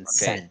take your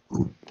consent.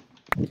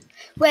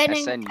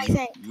 Winning, SN, I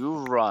think. you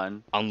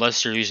run.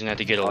 Unless you're using that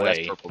to get Oh, that's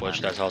away, purple which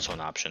man. that's also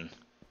an option.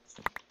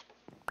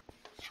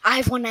 I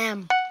have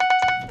 1M.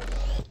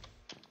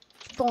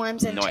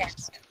 4M's in Nice.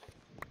 chest.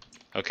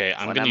 Okay,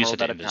 I'm One gonna use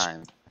it emerald to at a invis.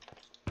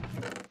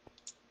 time.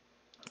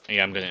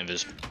 Yeah, I'm gonna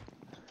invis.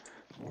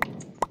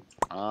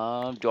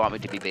 Do you want me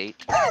to be bait?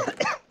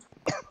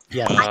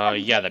 Yes.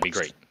 Yeah, that'd be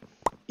great.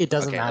 It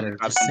doesn't Okay, let me matter.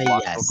 grab Just some say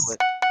blocks real yes. quick.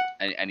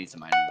 I need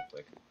some iron real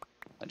quick,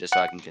 just so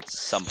I can get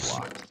some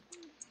blocks.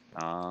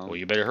 Well,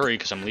 you better hurry,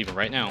 because I'm leaving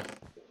right now.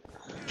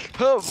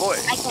 Oh boy.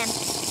 I can.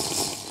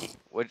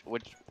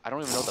 Which I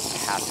don't even know the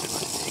path you're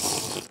going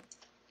to take.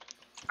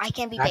 I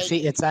can be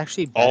Actually, bait. it's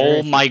actually better. Oh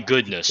if you my take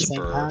goodness, the same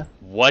Burr. path.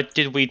 What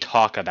did we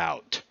talk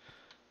about?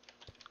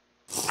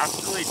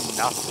 Absolutely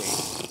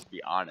nothing, to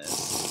be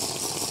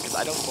honest. Because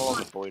I don't fall in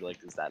the void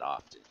like this that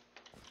often.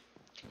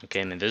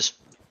 Okay, I'm invis.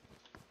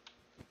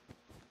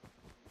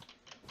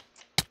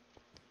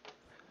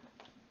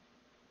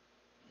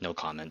 No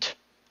comment.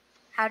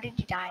 How did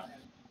you die?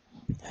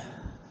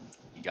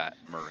 You got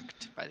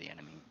murked by the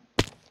enemy.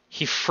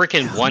 He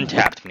freaking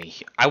one-tapped me.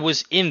 I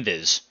was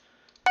invis.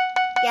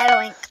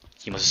 Yellow ink.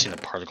 He must have seen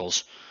the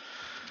particles.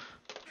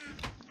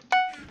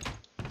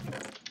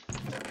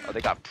 Oh,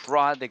 they got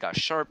prod, they got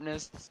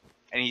sharpness,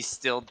 and he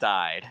still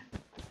died.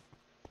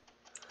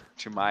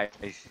 To my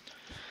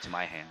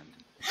hand.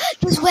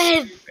 Just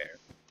win. Fair.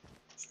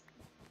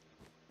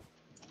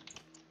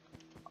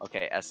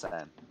 Okay,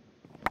 SN.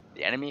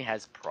 The enemy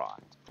has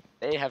prod.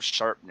 They have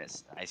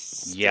sharpness. I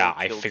still Yeah,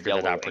 I killed figured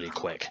that yellow out pretty ink.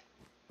 quick.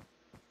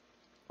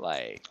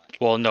 Like,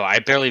 Well, no, I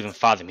barely even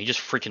fought him. He just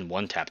freaking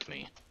one-tapped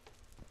me.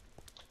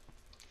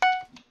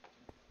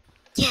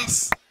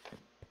 Yes.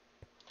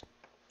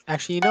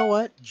 Actually, you know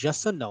what?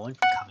 Just so no one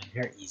can come in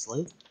here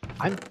easily,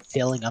 I'm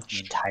filling up the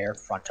entire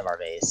front of our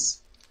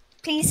base.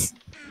 Please.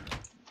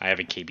 I have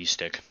a KB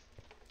stick.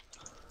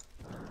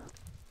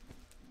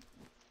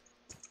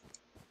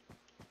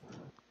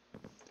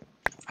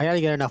 I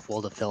gotta get enough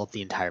wool to fill up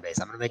the entire base.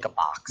 I'm gonna make a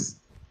box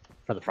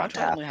for the front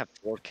I half. only have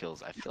 4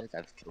 kills. I feel like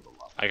I've killed a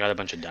lot. I got a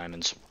bunch of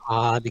diamonds.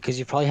 Because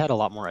you probably had a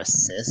lot more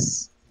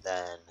assists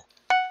than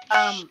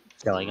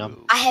killing them.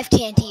 True. I have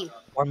TNT.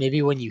 Or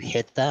maybe when you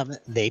hit them,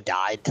 they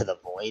died to the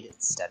void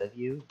instead of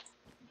you.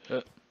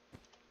 Uh.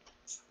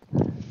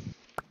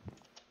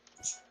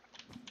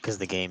 Because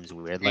the game's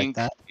weird like Ink,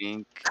 that.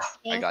 ink.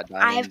 Yeah. I got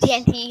I have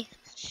diamonds. TNT.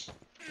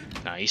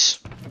 Nice.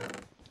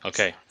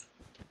 Okay,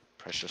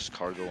 Precious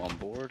cargo on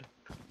board.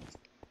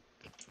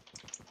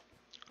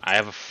 I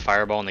have a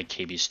fireball and a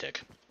KB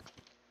stick.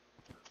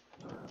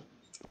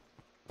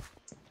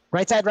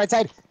 Right side, right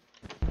side!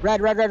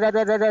 Red, red, red, red,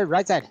 red, red, red,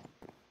 right side.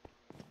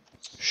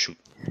 Shoot.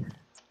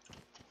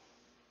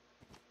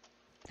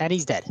 And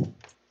he's dead.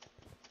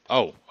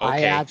 Oh, I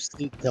okay.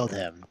 absolutely killed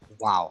him.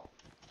 Wow.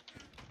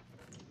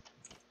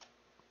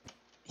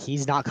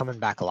 He's not coming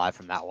back alive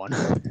from that one.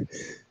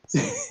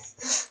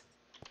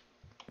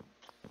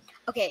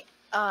 Okay.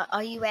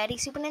 Are you ready,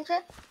 Super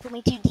Ninja? For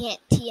me to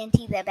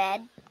TNT the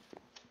bed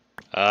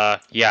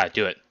Yeah,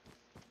 do it.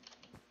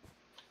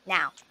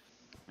 now.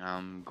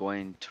 I'm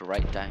going to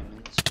write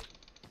diamonds.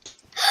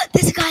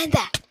 There's a guy in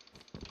there.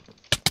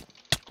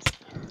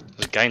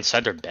 There's a guy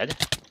inside their bed?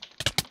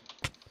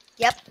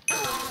 Yep.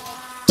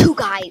 2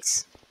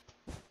 guys.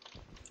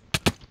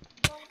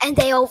 And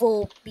they have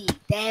OB.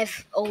 They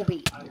have OB.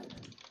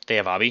 They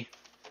have obby?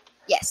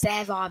 Yes, they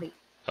have OB.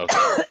 Okay,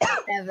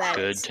 They have that.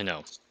 good to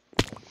know.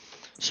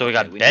 So we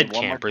got Okay, we bed need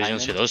one more campers. You don't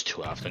see diamond. those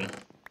too often.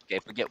 Okay,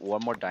 if we get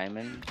one more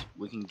diamond,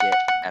 we can get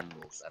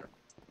emeralds. I don't know.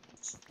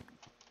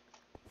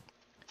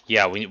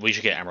 Yeah, we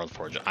should get Emerald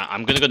Forge.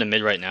 I'm gonna go to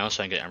mid right now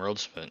so I can get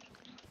emeralds, but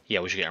yeah,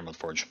 we should get Emerald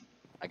Forge.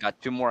 I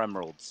got 2 more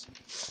emeralds.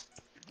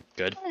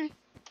 Good.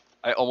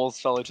 I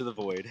almost fell into the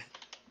void.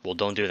 Well,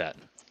 don't do that.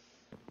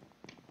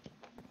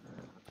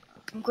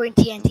 I'm going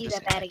TNT Just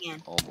the bed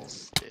again.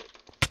 Almost did.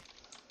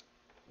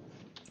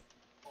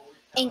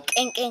 Ink,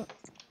 ink, ink.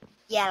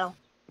 Yellow.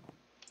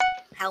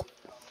 Help.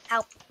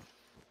 Help.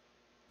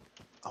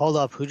 Hold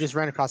up, who just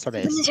ran across our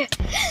Super base? Ninja.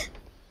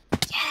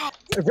 Yeah.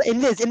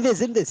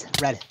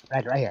 Invis. Red,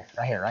 right here,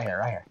 right here, right here,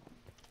 right here.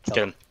 Kill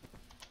Get him.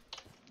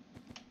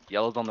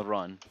 Yellow's on the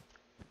run.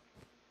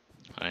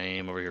 I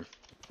am over here.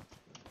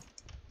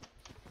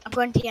 I'm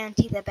going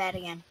TNT the bed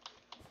again.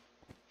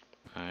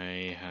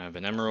 I have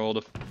an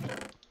emerald.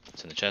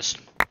 It's in the chest.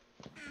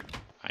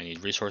 I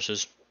need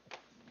resources.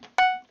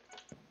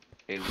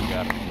 Okay, we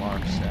got an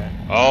alarm set.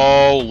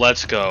 Oh,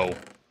 let's go.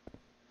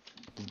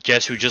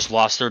 Guess who just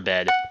lost their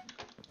bed?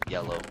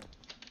 Yellow.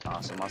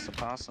 Awesome.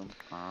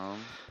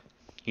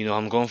 You know who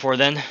I'm going for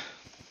then?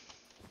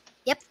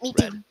 Yep, me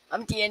Red. too.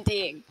 I'm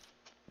TNTing.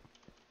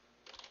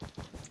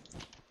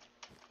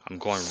 I'm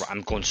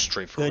going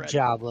straight for Good red.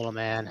 job, little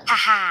man.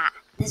 Haha.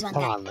 This one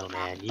Come done. on, little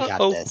man. You got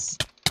Uh-oh. this.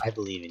 I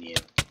believe in you.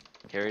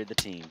 Carry the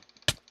team.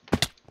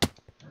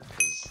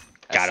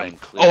 Got SN him.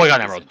 clearly Oh, I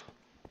got an isn't- emerald.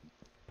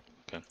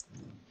 Okay.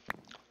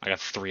 I got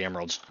 3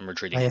 emeralds. I'm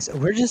retreating. Like I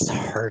said, we're just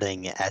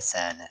hurting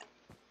SN.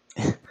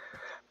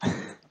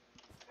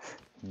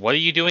 What are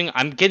you doing?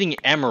 I'm getting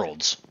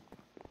emeralds.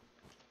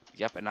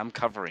 Yep, and I'm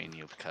covering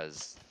you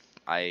because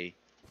I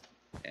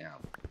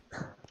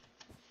am.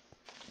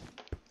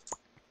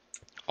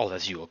 Oh,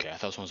 that's you. Okay, I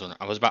thought someone was on.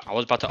 I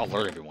was about to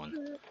alert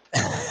everyone.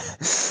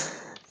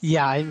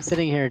 Yeah, I'm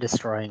sitting here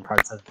destroying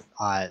parts of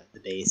the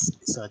base,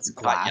 so it's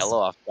Caught glass. yellow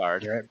off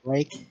guard. Hear it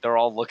break. They're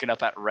all looking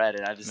up at red,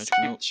 and I just Mitch,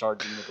 keep no.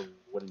 charging with a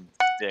wooden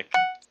stick.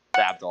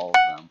 Stabbed all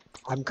of them.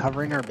 I'm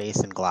covering our base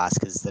in glass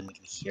because then we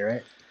can hear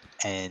it,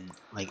 and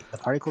like the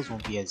particles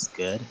won't be as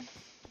good.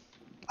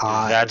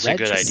 That's a red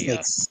good just idea.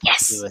 like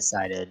Yes.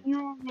 suicided.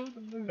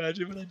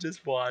 Imagine what I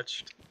just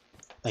watched.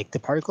 Like the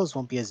particles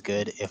won't be as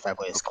good if I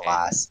place Okay.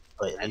 glass,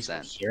 but at least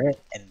we'll SN. hear it,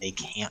 and they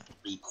can't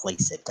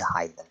replace it to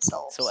hide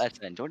themselves. So,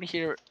 SN, do you want to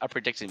hear a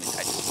prediction I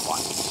just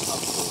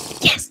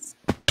watched? Yes.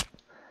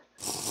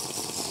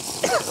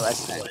 So,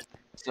 SN.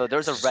 So,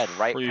 there's a red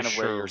right Pretty kind of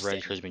where sure you're red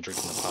sitting. has been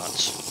drinking the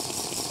pots.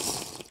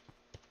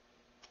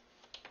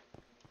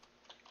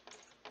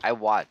 I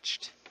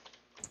watched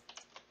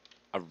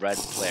a red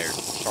player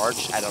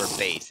charge at our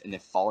base and then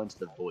fall into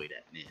the void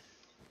at mid.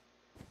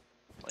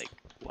 Like,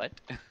 what?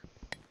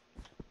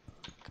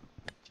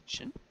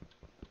 Confusion?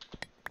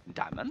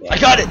 Diamond? I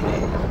got it!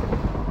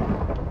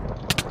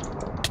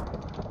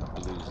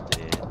 Blues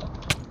did.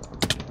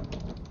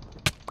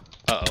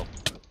 Uh-oh.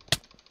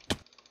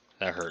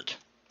 That hurt.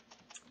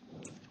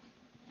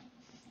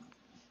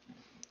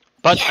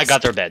 But I Yes.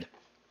 got their bed.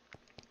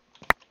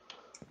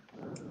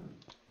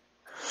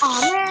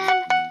 Oh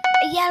man,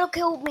 a yellow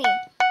killed me.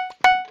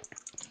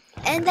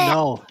 And then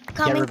No, get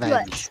coming to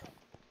revenge. us.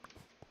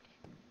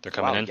 They're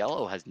coming Wow, in.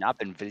 yellow has not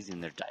been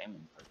visiting their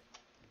diamond.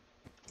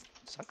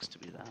 Sucks to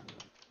be that.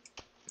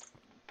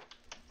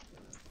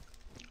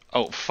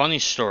 Oh, funny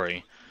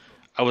story.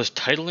 I was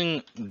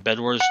titling Bed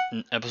Wars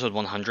episode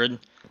 100,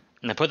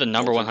 and I put the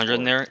number Molten 100 in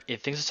Forge. there.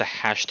 It thinks it's a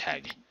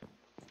hashtag.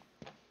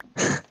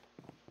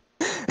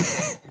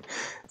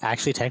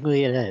 Actually,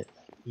 technically, it is.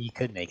 You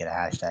could make it a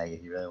hashtag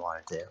if you really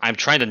wanted to. I'm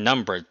trying to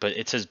number it, but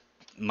it says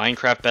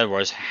Minecraft Bed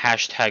Wars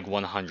hashtag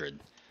 100.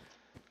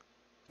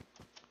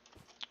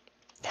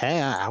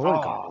 Hey, I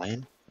wouldn't Oh.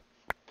 complain.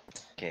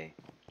 Okay.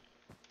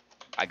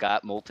 I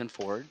got Molten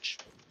Forge.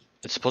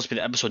 It's supposed to be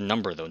the episode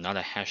number, though, not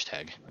a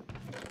hashtag.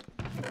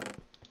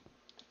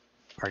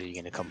 Are you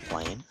gonna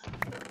complain?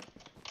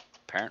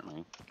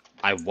 Apparently.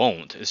 I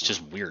won't. It's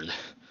just weird.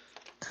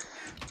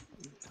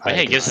 But Alright,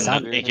 hey, it gives, good.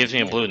 sound- it gives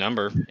me a blue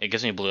number. It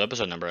gives me a blue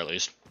episode number, at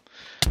least.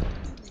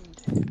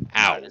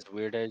 Ow. Not as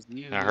weird as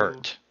you. That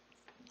hurt.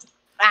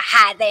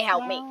 Aha, they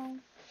helped me.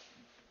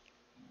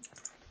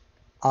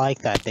 I like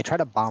that. They try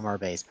to bomb our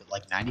base, but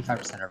like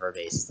 95% of our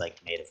base is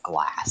like made of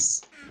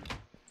glass.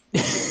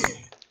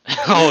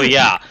 Oh,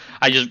 yeah.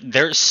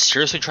 They're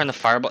seriously trying to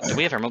fireball. Do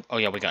we have Emerald? Oh,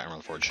 yeah, we got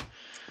Emerald Forge.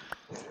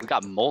 We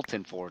got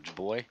Molten Forge,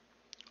 boy.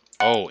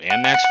 Oh,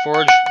 and Max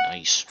Forge?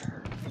 Nice.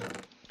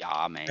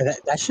 Yeah, man.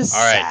 That's just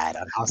All right. sad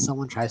on how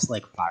someone tries to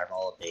like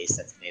fireball a base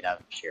that's made out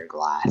of pure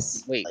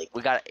glass. Wait, like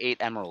we got 8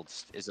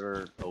 emeralds. Is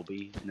there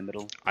Obi in the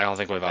middle? I don't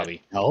think we have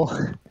Abby.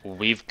 no.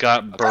 We've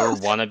got Burr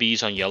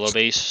wannabes on yellow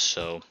base,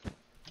 so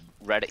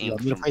Red You ink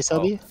want me to from play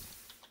Sobi?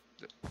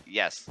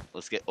 Yes,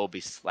 let's get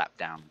Obi slapped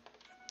down.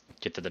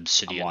 get that I'm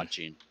obsidian.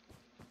 watching.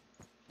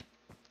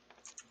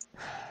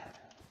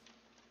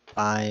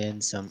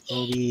 Buying some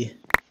Obi.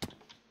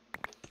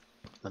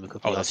 Let me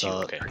quickly Oh, that's you,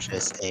 also okay.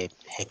 purchase a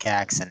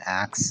pickaxe and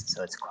axe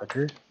so it's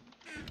quicker.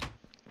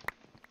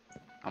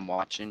 I'm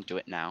watching. Do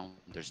it now.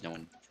 There's no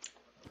one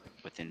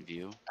within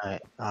view.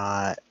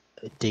 Alright,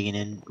 digging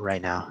in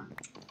right now.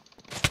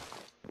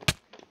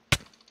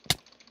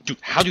 Dude,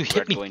 how do you hit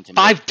Red me going to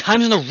 5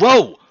 times in a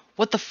row?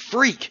 What the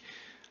freak?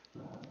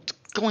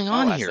 What's going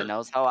on Oh, here? SN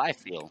knows how I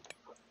feel.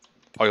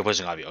 Oh, you're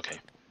placing Abby, okay.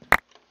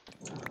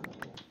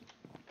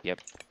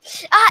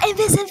 Ah,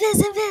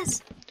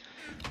 invis.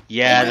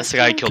 Yeah, Invis that's the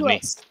guy who coming killed to me.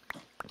 us.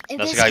 That's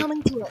Invis the guy-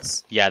 coming to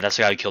us. Yeah, that's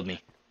the guy who killed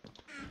me.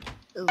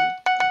 Ooh.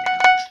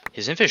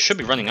 His infish should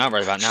be running out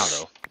right about now,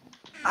 though.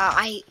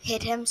 I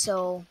hit him,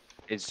 so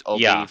Is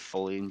Obi Yeah.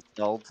 fully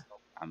installed?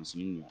 I'm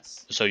assuming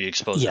yes. So you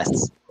exposed him.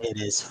 Yes, it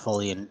is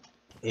fully but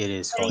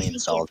I fully think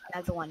installed. he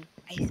has another one.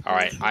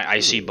 Alright, I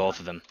see both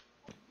of them.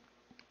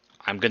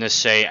 I'm gonna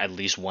say at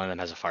least one of them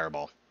has a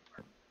fireball.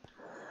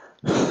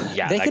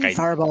 Yeah, they that can guy.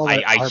 fireball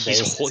our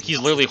base. He's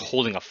literally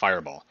holding a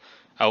fireball.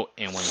 Oh,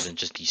 and one of them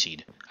just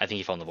DC'd. I think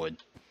he fell in the void.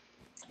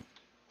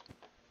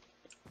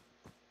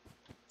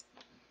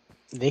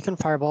 They can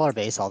fireball our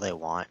base all they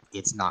want.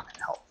 It's not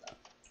gonna help them.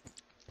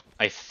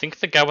 I think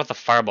the guy with the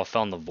fireball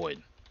fell in the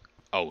void.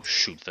 Oh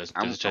shoot, that's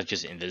I'm-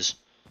 just invis.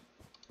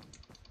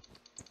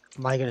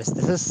 My goodness,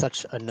 this is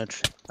such a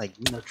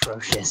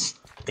atrocious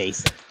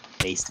base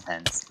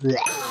defense.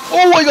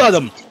 Oh, I got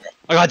him!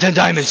 I got 10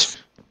 diamonds!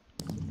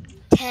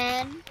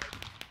 10.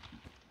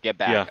 Get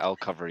back. Yeah. I'll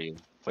cover you.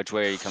 Which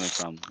way are you coming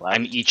from? Left?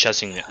 I'm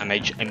e-chessing it. I'm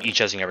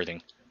e-chessing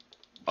everything.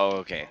 Oh,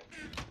 okay.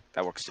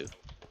 That works too.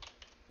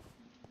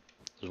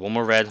 There's one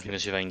more red. I'm gonna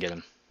see if I can get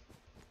him.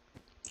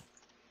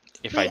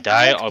 If I Wait,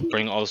 die, I- I'll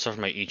bring all the stuff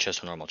from my e-chest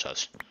to normal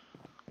chest.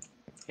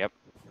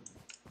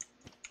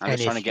 I'm And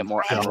just trying to if get you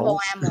more I have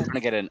emeralds. full I'm ammo. trying to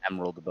get an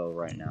emerald bow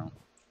right now.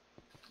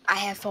 I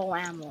have full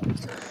ammo. Okay,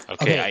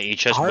 Okay, I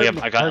e-chest. our-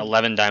 I got our-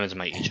 11 diamonds in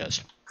my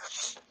e-chest.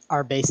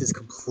 Our base is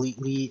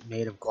completely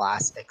made of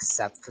glass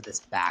except for this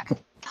back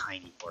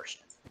tiny portion.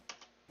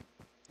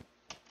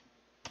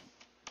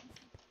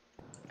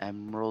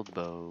 Emerald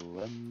bow,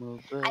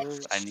 emerald bow.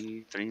 I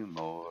need 3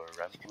 more.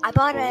 I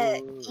bought a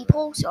emerald bow.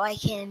 e-pole so I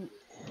can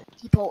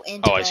e-pole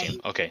into Oh, I my see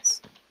him. Okay.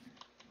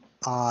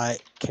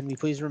 Can we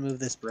please remove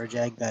this bridge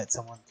egg that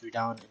someone threw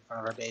down in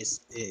front of our base?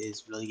 It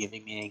is really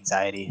giving me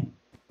anxiety.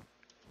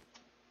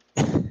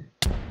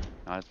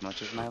 Not as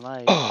much as my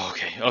life. Oh,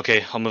 okay.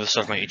 Okay, I'll move the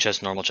stuff from my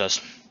chest, normal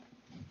chest.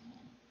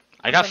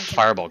 I got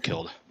fireball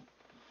killed.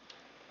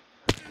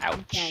 I'm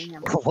Ouch. carrying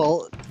him.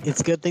 Well, it's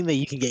a good thing that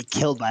you can get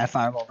killed by a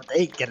fireball, but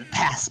they ain't getting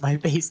past my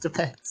base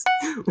defense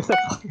with a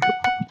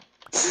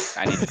fireball.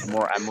 I need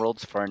more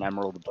emeralds for an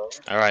emerald bow.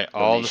 Alright,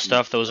 all the Donation.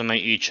 stuff that was in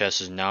my chest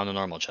is now in the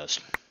normal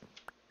chest.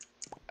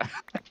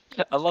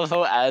 I love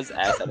how as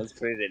I was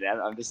putting it in,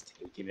 I'm just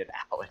taking it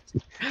out.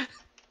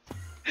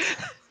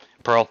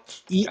 Pearl.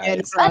 Eat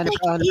Guys. Ender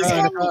Oh, Pearl, he's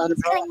Ender killing Pearl, me. Ender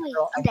He's Pearl, killing me.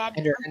 I'm dead.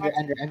 Ender I'm Pearl,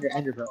 dead.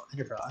 Ender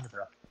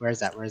Pearl. Where is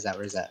that?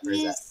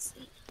 He's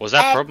Was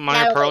that at purple miner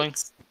yellow pearling?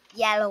 base.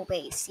 Yellow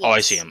base. Yes. Oh,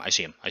 I see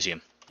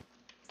him.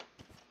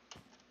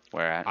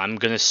 Where at? I'm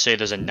gonna say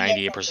there's a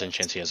 98%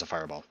 chance he has a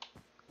fireball.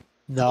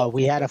 No,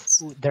 we had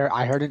there.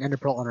 I heard an Ender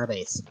Pearl on our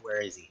base. Where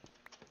is he?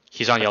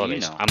 He's on How yellow do you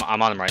base. know?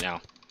 I'm on him right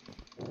now.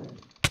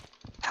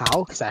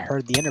 How? Because I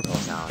heard the Ender Pearl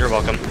sound. You're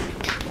welcome.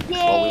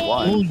 Well, we Yay.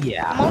 won. Oh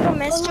yeah. Motor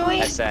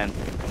mystery. SN.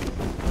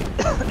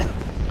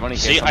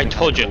 See, I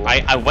told you.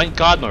 I went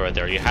God mode right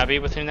there. Are you happy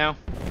with him now?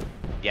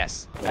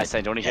 Yes.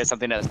 SN, don't you hear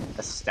something that's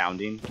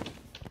astounding?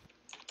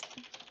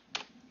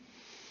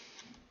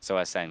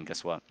 So SN,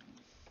 guess what?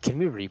 Can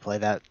we replay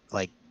that?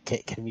 Like,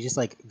 can we just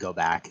like go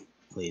back,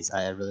 please?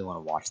 I really want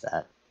to watch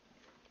that.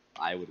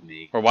 I would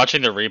make. We're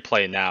watching the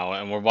replay now,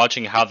 and we're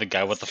watching how the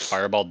guy with the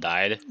fireball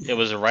died. It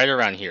was right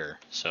around here,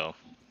 so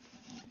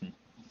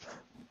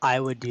I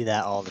would do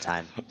that all the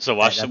time.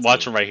 watch That's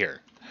watch me. him right here.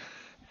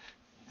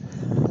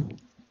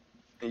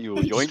 You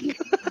yoink.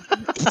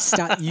 He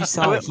stopped. You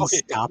saw it. He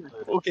stopped.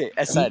 Okay,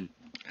 SN,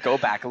 go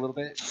back a little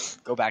bit.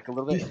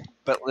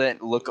 But then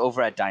look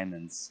over at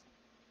diamonds.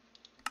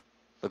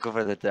 Look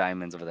over the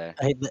diamonds over there.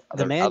 Hey, the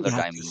Other man got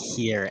diamonds.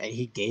 here and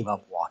he gave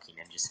up walking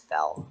and just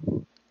fell.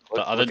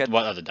 What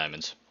other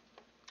diamonds?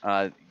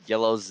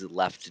 Yellow's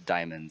left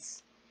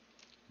diamonds.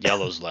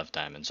 Yellow's left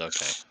diamonds.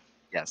 Okay.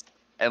 Yes.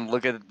 And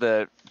look at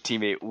the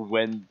teammate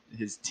when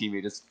his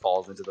teammate just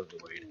falls into the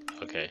void.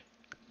 Okay.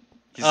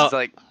 He's just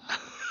like,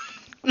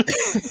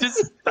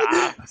 just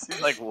stops.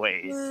 He's like,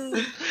 wait.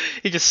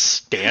 He just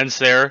stands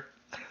there.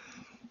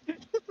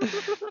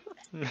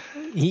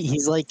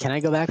 He's like, "Can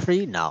I go back for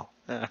you? No.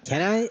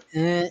 Can I?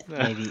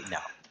 Maybe no."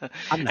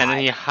 I'm And then not.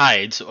 he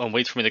hides and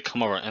waits for me to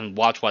come over and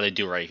watch what I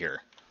do right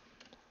here.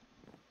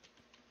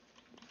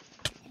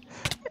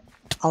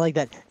 I like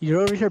that. You're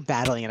over here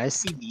battling, and I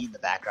see me in the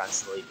background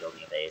slowly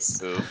building a base.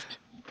 Oofed.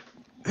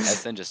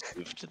 SN just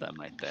oofed them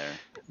right there.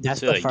 That's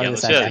Say the that again,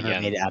 farthest let's I've say that ever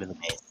again. made it out of the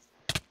base.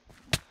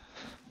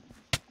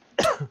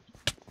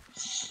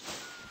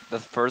 The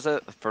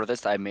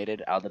furthest I made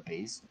it out of the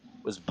base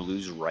was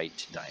Blue's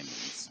right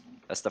diamonds.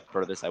 That's the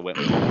furthest I went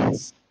with the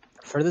base.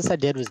 Furthest I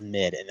did was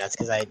mid, and that's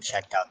because I had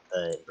checked out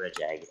the bridge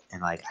egg,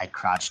 and like I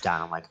crouched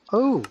down. I'm like,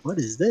 "Oh, what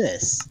is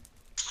this?"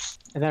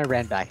 And then I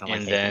ran back, and I'm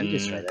And like, "Hey, can then we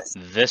destroy this?"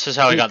 this is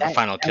how I Dude, got the that-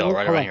 final that kill, will-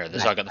 right hold around on, here. go This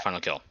is how I back, got the final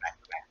kill.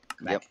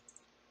 Go back. Yep.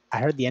 I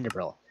heard the Ender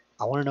Pearl.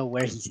 I want to know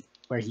where he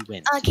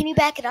went. Can you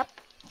back it up?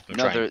 I'm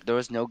No, trying. there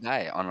was no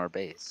guy on our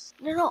base.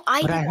 No,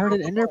 But I heard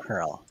an Ender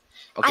Pearl.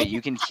 Okay, I-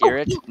 you can hear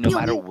it you- no you-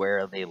 matter you-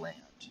 where they land.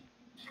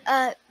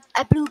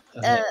 a blue,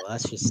 Okay, well,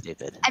 that's just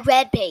stupid. a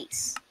red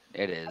base.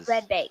 It A is.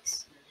 red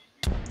base.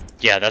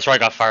 Yeah, that's where I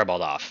got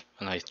fireballed off,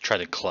 and I tried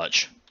to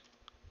clutch.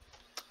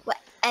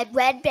 At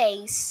red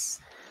base.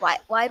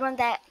 Why when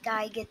that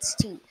guy gets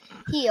to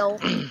heal,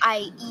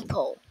 I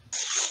e-pole.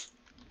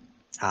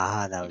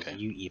 Ah, that was Okay.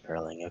 you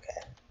e-pearling.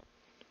 Okay.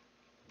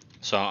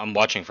 So I'm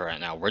watching for it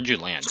now. Where'd you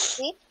land?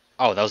 See?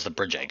 Oh, that was the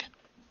bridge egg.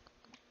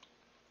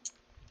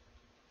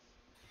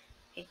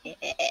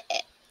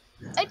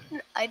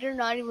 I do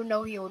not even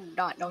know he would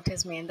not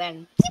notice me, and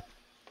then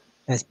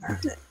That's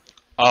perfect.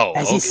 Oh,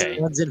 As he okay.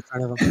 stands in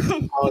front of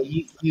him. Oh,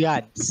 you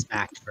got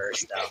smacked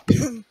first,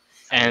 though.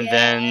 And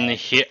Yeah.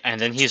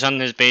 then he's on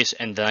his base,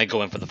 and then I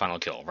go in for the final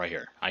kill right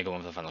here. I go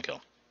in for the final kill.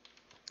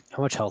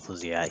 How much health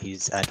was he at?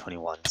 He's at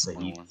 21, so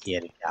 21. he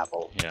had a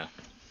gavel. Yeah.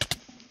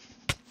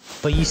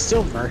 But you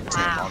still murked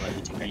him, Wow. although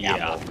he took a Yeah.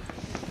 gavel.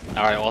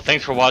 All right. Well,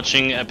 thanks for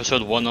watching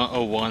episode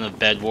 101 of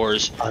Bed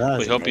Wars. Oh, that was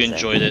We hope you amazing.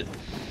 enjoyed it.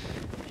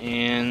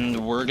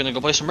 And we're gonna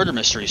go play some murder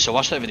mysteries, so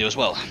watch that video as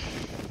well.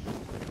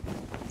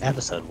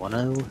 Episode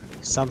 10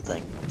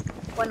 something.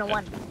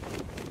 101.